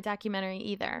proper documentary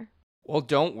either. Well,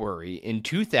 don't worry. In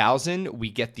 2000, we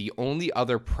get the only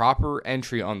other proper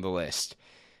entry on the list.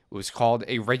 It was called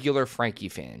A Regular Frankie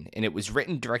Fan, and it was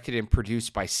written, directed, and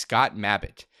produced by Scott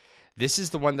Mabbitt. This is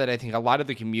the one that I think a lot of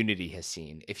the community has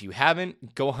seen. If you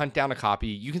haven't, go hunt down a copy.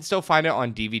 You can still find it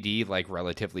on DVD, like,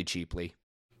 relatively cheaply.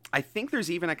 I think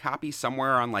there's even a copy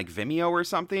somewhere on, like, Vimeo or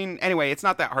something. Anyway, it's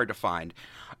not that hard to find.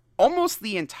 Almost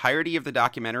the entirety of the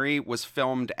documentary was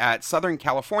filmed at Southern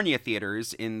California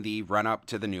theaters in the run-up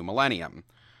to the new millennium.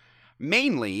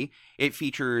 Mainly, it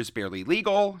features Barely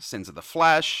Legal, Sins of the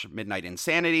Flesh, Midnight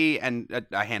Insanity, and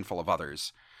a handful of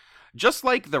others. Just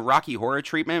like the Rocky Horror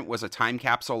treatment was a time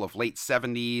capsule of late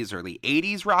 70s, early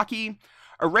 80s Rocky,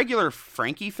 A Regular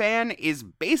Frankie Fan is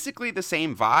basically the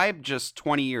same vibe, just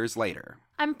 20 years later.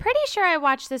 I'm pretty sure I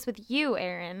watched this with you,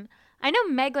 Aaron. I know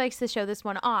Meg likes to show this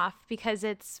one off because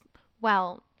it's,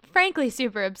 well, frankly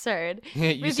super absurd.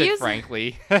 You said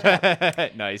frankly.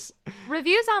 Nice.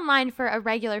 Reviews online for A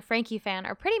Regular Frankie Fan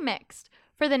are pretty mixed.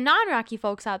 For the non-Rocky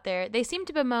folks out there, they seem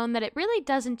to bemoan that it really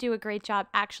doesn't do a great job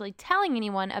actually telling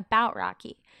anyone about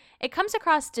Rocky. It comes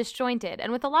across disjointed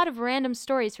and with a lot of random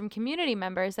stories from community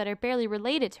members that are barely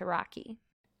related to Rocky.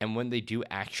 And when they do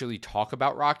actually talk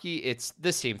about Rocky, it's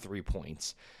the same 3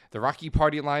 points. The Rocky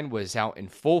party line was out in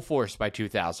full force by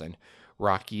 2000.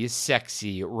 Rocky is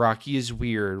sexy, Rocky is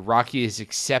weird, Rocky is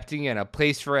accepting and a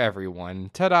place for everyone.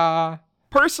 Ta-da!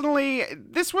 Personally,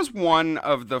 this was one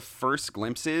of the first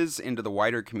glimpses into the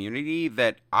wider community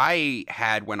that I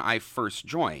had when I first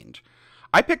joined.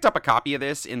 I picked up a copy of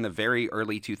this in the very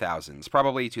early 2000s,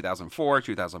 probably 2004,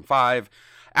 2005,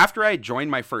 after I had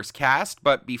joined my first cast,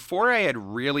 but before I had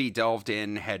really delved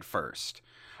in head first.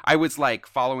 I was like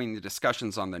following the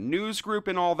discussions on the news group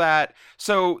and all that,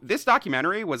 so this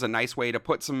documentary was a nice way to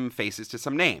put some faces to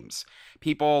some names.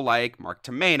 People like Mark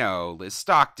Tomeno, Liz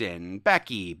Stockton,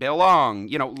 Becky, Bill Ong,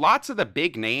 lots of the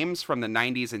big names from the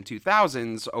 90s and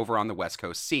 2000s over on the West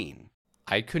Coast scene.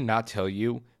 I could not tell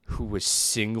you who a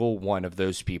single one of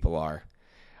those people are.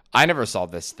 I never saw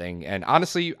this thing, and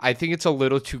honestly, I think it's a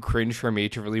little too cringe for me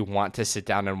to really want to sit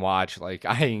down and watch. Like,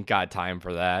 I ain't got time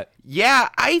for that. Yeah,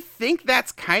 I think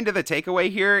that's kind of the takeaway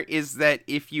here, is that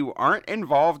if you aren't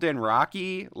involved in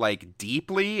Rocky, like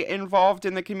deeply involved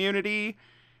in the community,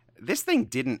 this thing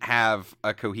didn't have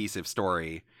a cohesive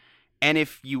story. And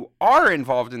if you are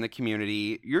involved in the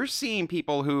community, you're seeing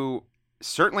people who,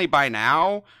 certainly by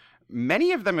now,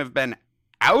 many of them have been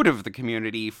out of the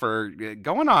community for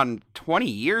going on 20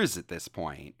 years at this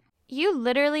point. You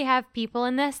literally have people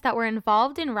in this that were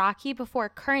involved in Rocky before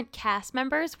current cast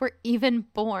members were even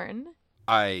born.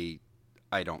 I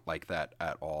don't like that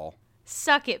at all.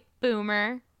 Suck it,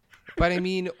 boomer. But I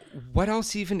mean, what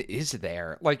else even is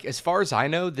there? Like, as far as I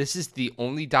know, this is the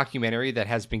only documentary that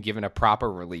has been given a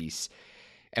proper release.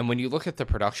 And when you look at the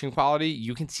production quality,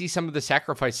 you can see some of the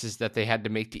sacrifices that they had to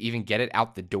make to even get it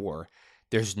out the door.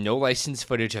 There's no licensed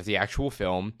footage of the actual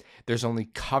film. There's only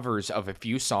covers of a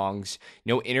few songs,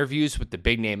 no interviews with the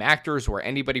big name actors or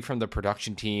anybody from the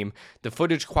production team. The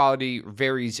footage quality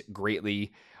varies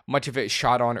greatly. Much of it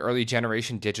shot on early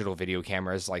generation digital video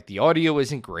cameras. Like, the audio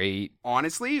isn't great.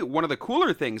 Honestly, one of the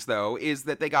cooler things, though, is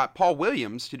that they got Paul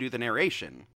Williams to do the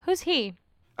narration. Who's he?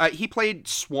 He played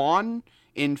Swan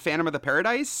in Phantom of the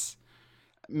Paradise.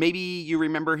 Maybe you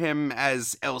remember him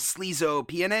as El Sleazo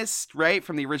Pianist, right?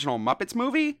 From the original Muppets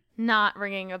movie? Not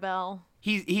ringing a bell.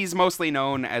 He's mostly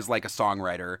known as like a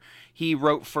songwriter. He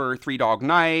wrote for Three Dog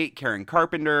Night, Karen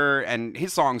Carpenter, and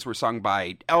his songs were sung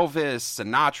by Elvis,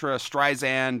 Sinatra,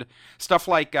 Streisand, stuff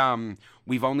like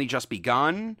We've Only Just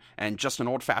Begun and Just an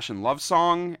Old-Fashioned Love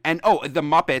Song. And the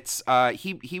Muppets,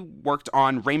 he worked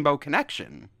on Rainbow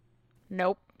Connection.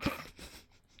 Nope. God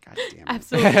damn it.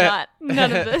 Absolutely not.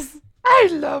 None of this. I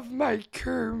love my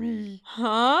Kermie.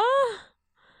 Huh?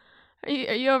 Are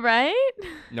you alright?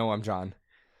 No, I'm John.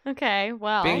 Okay,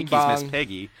 well. Bing He's Miss bong.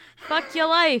 Piggy. Fuck your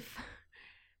life.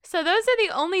 So those are the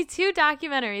only 2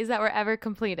 documentaries that were ever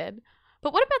completed.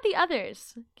 But what about the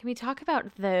others? Can we talk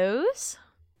about those?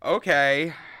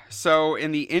 Okay, so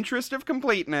in the interest of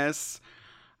completeness,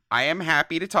 I am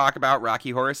happy to talk about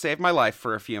Rocky Horror Saved My Life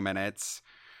for a few minutes.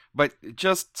 But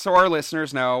just so our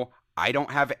listeners know, I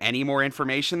don't have any more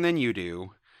information than you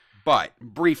do. But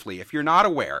briefly, if you're not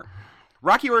aware,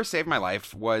 Rocky Horror Saved My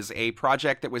Life was a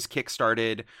project that was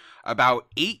kickstarted about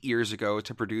 8 years ago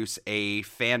to produce a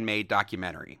fan-made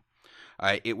documentary.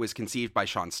 It was conceived by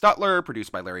Sean Stutler,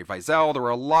 produced by Larry Vizel. There were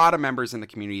a lot of members in the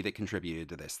community that contributed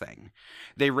to this thing.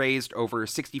 They raised over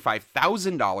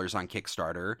 $65,000 on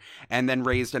Kickstarter, and then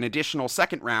raised an additional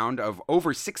second round of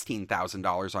over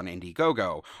 $16,000 on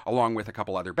Indiegogo, along with a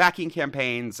couple other backing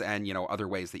campaigns and, other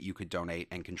ways that you could donate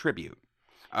and contribute.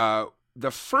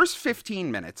 The first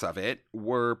 15 minutes of it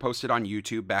were posted on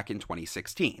YouTube back in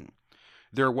 2016.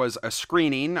 There was a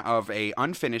screening of a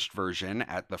unfinished version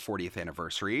at the 40th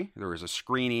anniversary. There was a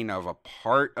screening of a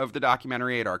part of the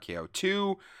documentary at RKO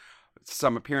 2,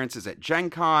 some appearances at Gen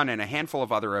Con, and a handful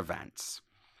of other events.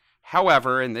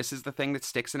 However, and this is the thing that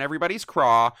sticks in everybody's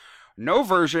craw, no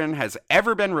version has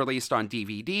ever been released on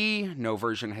DVD, no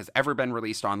version has ever been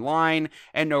released online,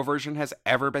 and no version has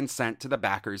ever been sent to the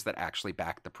backers that actually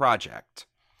backed the project.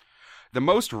 The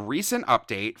most recent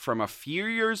update from a few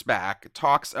years back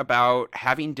talks about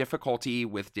having difficulty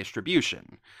with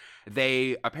distribution.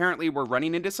 They apparently were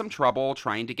running into some trouble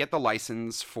trying to get the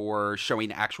license for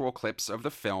showing actual clips of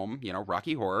the film,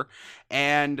 Rocky Horror,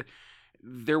 and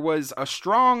there was a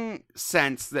strong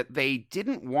sense that they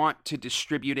didn't want to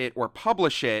distribute it or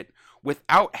publish it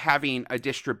without having a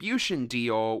distribution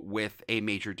deal with a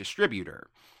major distributor.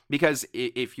 Because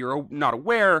if you're not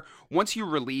aware, once you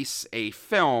release a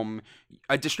film,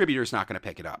 a distributor's not going to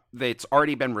pick it up. It's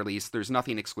already been released. There's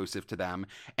nothing exclusive to them.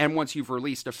 And once you've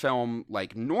released a film,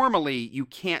 like normally, you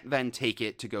can't then take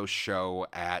it to go show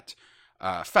at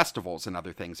festivals and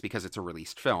other things because it's a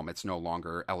released film. It's no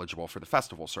longer eligible for the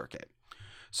festival circuit.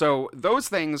 So those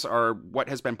things are what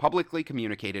has been publicly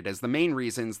communicated as the main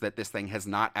reasons that this thing has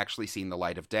not actually seen the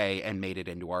light of day and made it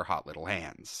into our hot little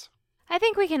hands. I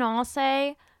think we can all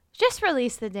say, just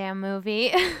release the damn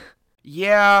movie.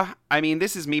 Yeah, I mean,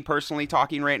 this is me personally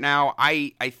talking right now.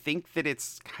 I think that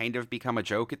it's kind of become a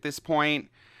joke at this point.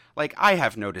 Like, I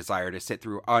have no desire to sit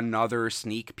through another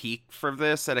sneak peek for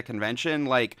this at a convention.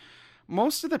 Like,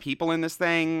 most of the people in this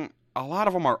thing, a lot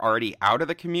of them are already out of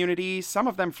the community, some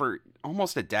of them for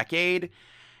almost a decade.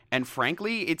 And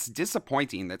frankly, it's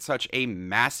disappointing that such a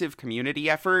massive community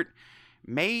effort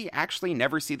may actually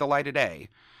never see the light of day.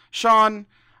 Sean,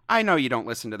 I know you don't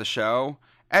listen to the show.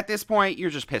 At this point, you're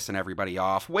just pissing everybody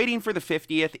off. Waiting for the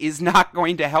 50th is not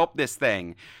going to help this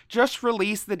thing. Just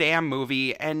release the damn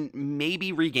movie and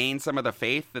maybe regain some of the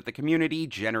faith that the community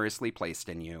generously placed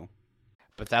in you.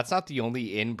 But that's not the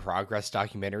only in-progress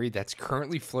documentary that's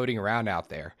currently floating around out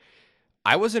there.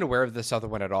 I wasn't aware of this other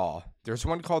one at all. There's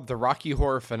one called The Rocky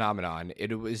Horror Phenomenon.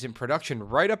 It was in production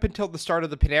right up until the start of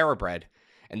the Panera Bread.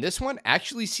 And this one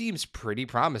actually seems pretty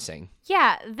promising.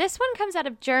 Yeah, this one comes out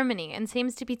of Germany and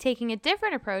seems to be taking a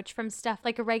different approach from stuff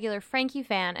like A Regular Frankie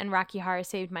Fan and Rocky Horror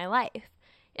Saved My Life.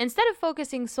 Instead of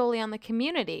focusing solely on the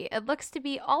community, it looks to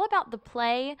be all about the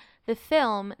play, the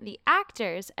film, the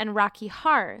actors, and Rocky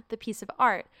Horror, the piece of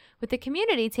art, with the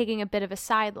community taking a bit of a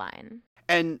sideline.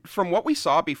 And from what we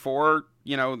saw before,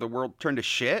 the world turned to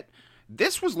shit,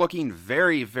 this was looking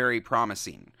very, very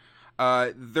promising.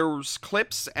 There's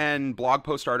clips and blog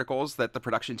post articles that the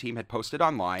production team had posted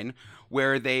online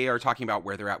where they are talking about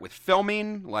where they're at with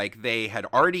filming. Like, they had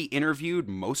already interviewed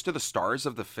most of the stars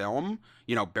of the film,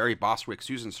 Barry Bostwick,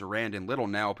 Susan Sarandon, Little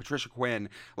Nell, Patricia Quinn.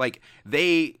 Like,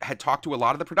 they had talked to a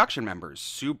lot of the production members,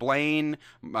 Sue Blaine,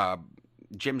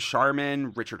 Jim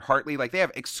Sharman, Richard Hartley. Like, they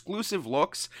have exclusive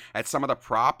looks at some of the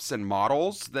props and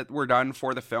models that were done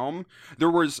for the film. There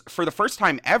was, for the first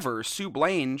time ever, Sue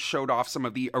Blaine showed off some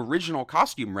of the original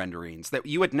costume renderings that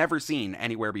you had never seen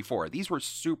anywhere before. These were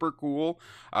super cool.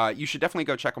 You should definitely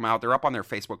go check them out. They're up on their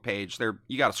Facebook page.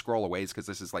 You got to scroll a ways because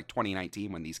this is like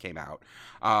 2019 when these came out.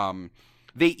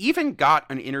 They even got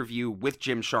an interview with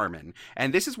Jim Sharman.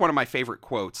 And this is one of my favorite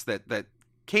quotes that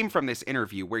came from this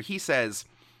interview where he says,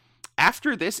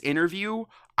 "After this interview,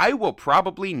 I will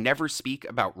probably never speak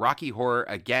about Rocky Horror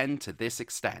again to this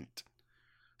extent."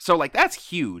 So, like, that's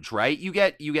huge, right? You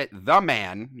get the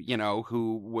man,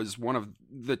 who was one of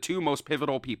the two most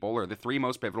pivotal people, or the three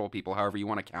most pivotal people, however you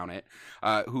want to count it,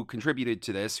 who contributed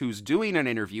to this, who's doing an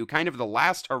interview, kind of the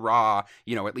last hurrah,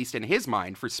 at least in his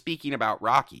mind, for speaking about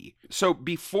Rocky. So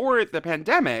before the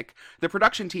pandemic, the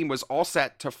production team was all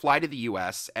set to fly to the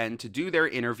U.S. and to do their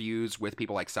interviews with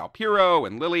people like Sal Piro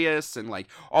and Lilius and, like,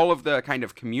 all of the kind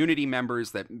of community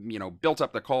members that, built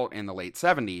up the cult in the late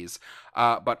 70s.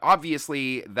 But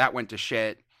obviously, that went to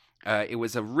shit. It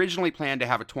was originally planned to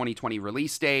have a 2020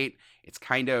 release date. It's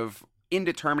kind of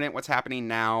indeterminate what's happening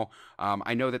now.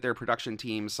 I know that their production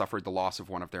team suffered the loss of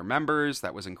one of their members.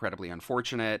 That was incredibly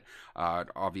unfortunate.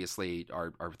 Obviously,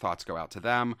 our thoughts go out to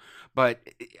them. But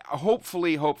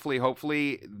hopefully,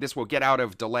 this will get out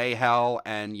of delay hell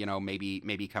and,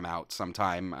 maybe come out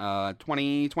sometime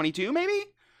 2022, maybe?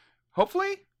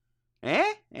 Hopefully?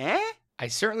 I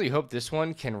certainly hope this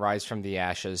one can rise from the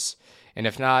ashes. And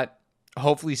if not,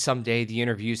 hopefully someday the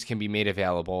interviews can be made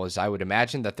available, as I would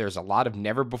imagine that there's a lot of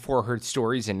never-before-heard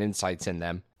stories and insights in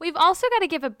them. We've also got to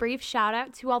give a brief shout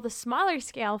out to all the smaller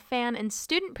scale fan and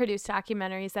student produced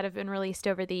documentaries that have been released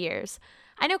over the years.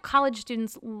 I know college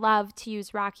students love to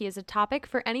use Rocky as a topic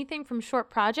for anything from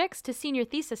short projects to senior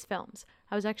thesis films.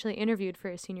 I was actually interviewed for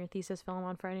a senior thesis film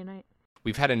on Friday night.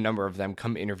 We've had a number of them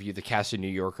come interview the cast in New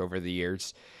York over the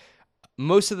years.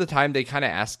 Most of the time, they kind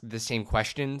of ask the same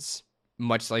questions,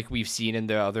 much like we've seen in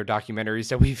the other documentaries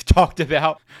that we've talked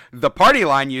about. The party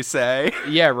line, you say?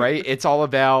 Yeah, right? It's all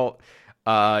about,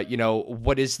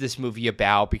 what is this movie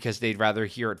about? Because they'd rather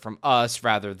hear it from us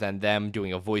rather than them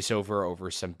doing a voiceover over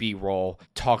some B-roll.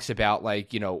 Talks about,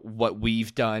 what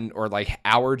we've done or,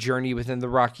 our journey within the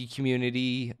Rocky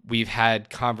community. We've had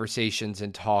conversations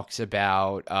and talks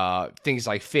about things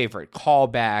like favorite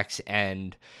callbacks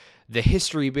and the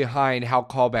history behind how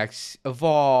callbacks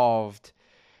evolved,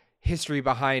 history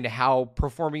behind how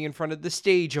performing in front of the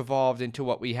stage evolved into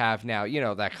what we have now,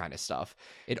 that kind of stuff.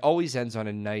 It always ends on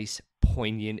a nice,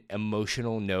 poignant,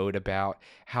 emotional note about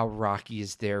how Rocky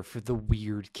is there for the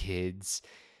weird kids,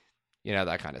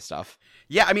 that kind of stuff.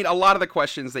 Yeah, I mean, a lot of the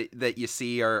questions that you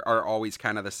see are always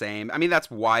kind of the same. I mean,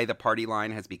 that's why the party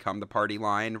line has become the party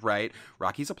line, right?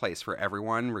 Rocky's a place for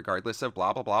everyone, regardless of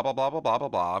blah, blah, blah, blah, blah, blah, blah, blah,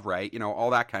 blah, right?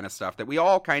 All that kind of stuff that we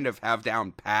all kind of have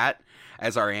down pat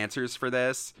as our answers for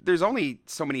this. There's only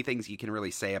so many things you can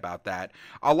really say about that.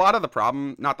 A lot of the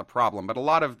problem, not the problem, but a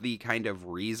lot of the kind of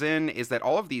reason is that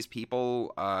all of these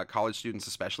people, college students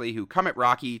especially, who come at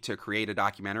Rocky to create a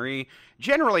documentary,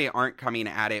 generally aren't coming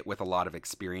at it with a lot of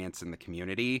experience in the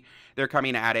community. They're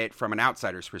coming at it from an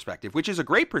outsider's perspective, which is a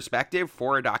great perspective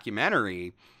for a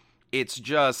documentary.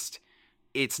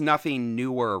 It's nothing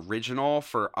new or original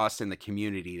for us in the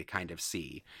community to kind of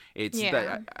see.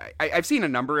 I've seen a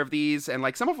number of these,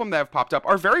 and some of them that have popped up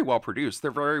are very well produced.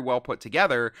 They're very well put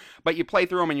together, but you play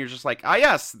through them and you're just like,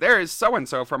 yes, there is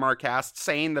so-and-so from our cast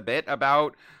saying the bit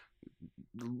about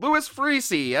Louis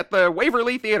Freese at the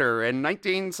Waverly Theater in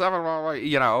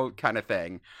 1970, kind of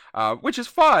thing, which is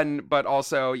fun, but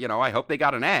also, I hope they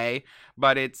got an A,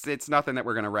 but it's nothing that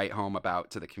we're going to write home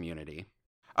about to the community.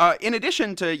 In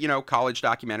addition to, college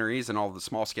documentaries and all the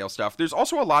small scale stuff, there's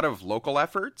also a lot of local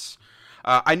efforts.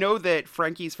 I know that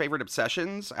Frankie's Favorite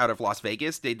Obsessions out of Las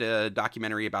Vegas did a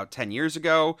documentary about 10 years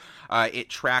ago. It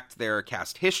tracked their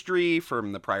cast history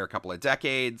from the prior couple of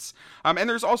decades. And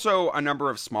there's also a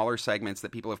number of smaller segments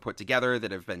that people have put together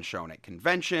that have been shown at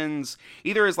conventions,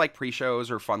 either as pre-shows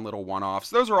or fun little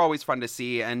one-offs. Those are always fun to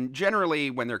see. And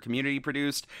generally, when they're community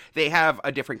produced, they have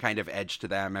a different kind of edge to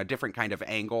them, a different kind of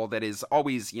angle that is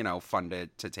always, fun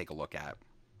to take a look at.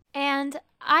 And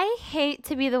I hate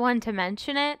to be the one to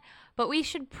mention it, but we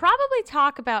should probably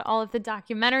talk about all of the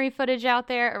documentary footage out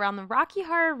there around the Rocky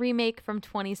Horror remake from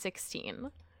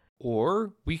 2016.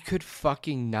 Or we could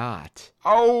fucking not.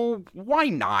 Oh, why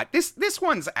not? This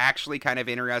one's actually kind of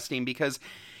interesting because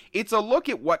it's a look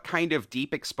at what kind of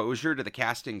deep exposure to the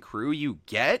cast and crew you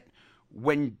get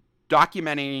when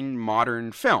documenting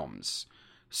modern films.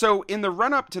 So in the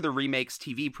run-up to the remake's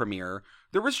TV premiere,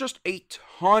 there was just a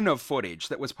ton of footage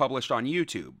that was published on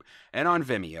YouTube and on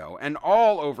Vimeo and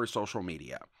all over social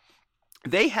media.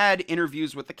 They had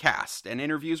interviews with the cast and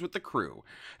interviews with the crew.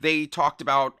 They talked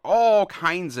about all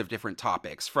kinds of different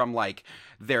topics, from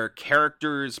their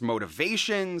characters'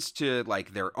 motivations to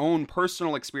their own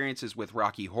personal experiences with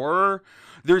Rocky Horror.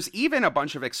 There's even a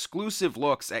bunch of exclusive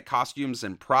looks at costumes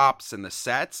and props and the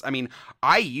sets. I mean,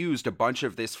 I used a bunch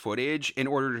of this footage in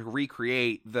order to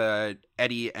recreate the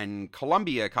Eddie and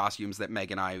Columbia costumes that Meg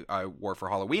and I wore for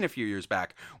Halloween a few years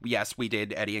back. Yes, we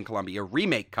did Eddie and Columbia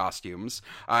remake costumes,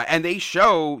 and they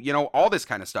show, all this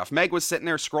kind of stuff. Meg was sitting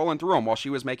there scrolling through them while she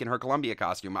was making her Columbia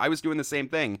costume. I was doing the same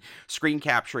thing, screen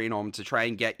capturing them to try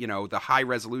and get, the high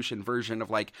resolution version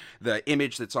of the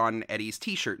image that's on Eddie's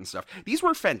t-shirt and stuff. These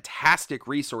were fantastic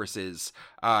resources.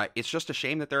 It's just a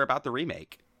shame that they're about the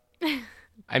remake.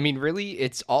 I mean, really,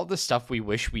 it's all the stuff we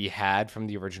wish we had from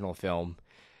the original film.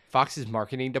 Fox's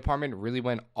marketing department really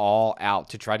went all out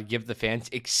to try to give the fans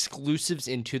exclusives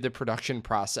into the production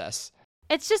process.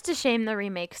 It's just a shame the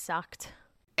remake sucked.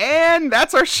 And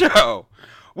that's our show.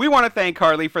 We want to thank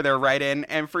Carly for their write-in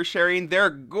and for sharing their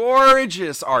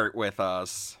gorgeous art with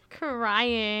us.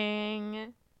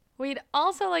 Crying. We'd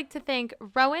also like to thank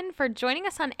Rowan for joining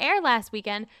us on air last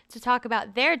weekend to talk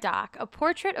about their doc, A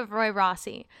Portrait of Roy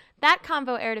Rossi. That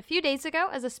convo aired a few days ago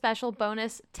as a special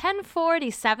bonus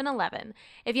 10/47/11.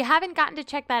 If you haven't gotten to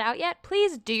check that out yet,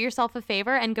 please do yourself a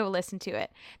favor and go listen to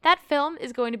it. That film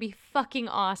is going to be fucking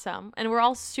awesome, and we're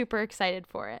all super excited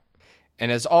for it.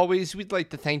 And as always, we'd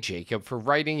like to thank Jacob for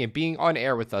writing and being on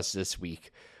air with us this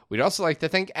week. We'd also like to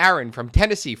thank Aaron from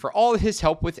Tennessee for all of his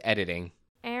help with editing.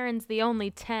 Aaron's the only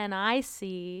 10 I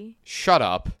see. Shut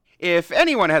up. If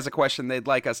anyone has a question they'd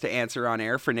like us to answer on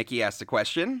air for Nikki Asked a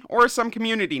Question, or some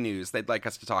community news they'd like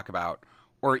us to talk about,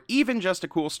 or even just a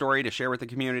cool story to share with the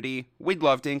community, we'd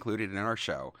love to include it in our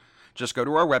show. Just go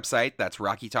to our website, that's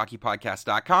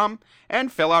rockytalkypodcast.com,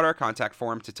 and fill out our contact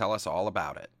form to tell us all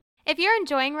about it. If you're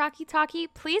enjoying Rocky Talkie,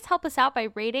 please help us out by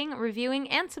rating, reviewing,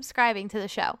 and subscribing to the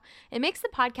show. It makes the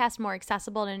podcast more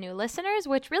accessible to new listeners,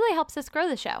 which really helps us grow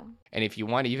the show. And if you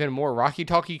want even more Rocky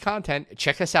Talkie content,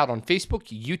 check us out on Facebook,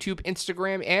 YouTube,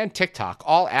 Instagram, and TikTok,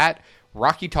 all at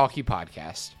Rocky Talkie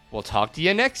Podcast. We'll talk to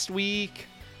you next week.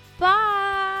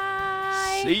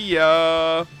 Bye! See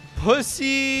ya!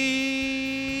 Pussy!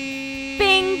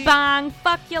 Bing bong,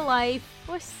 fuck your life.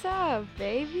 What's up,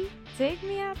 baby? Take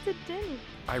me out to dinner.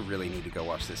 I really need to go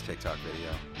watch this TikTok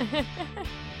video.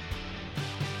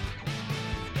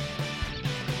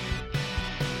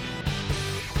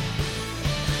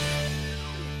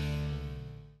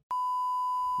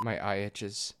 My eye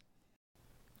itches.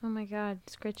 Oh my god,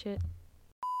 scritch it.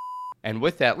 And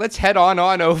with that, let's head on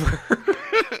over.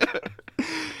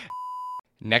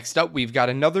 Next up, we've got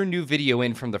another new video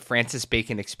in from the Francis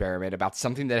Bacon experiment about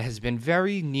something that has been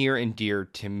very near and dear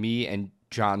to me and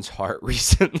John's heart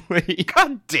recently.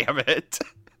 God damn it.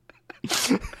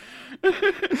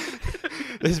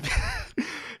 This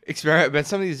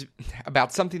experiment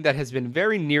about something that has been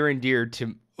very near and dear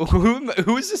to...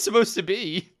 Who is this supposed to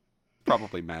be?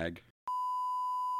 Probably Mag.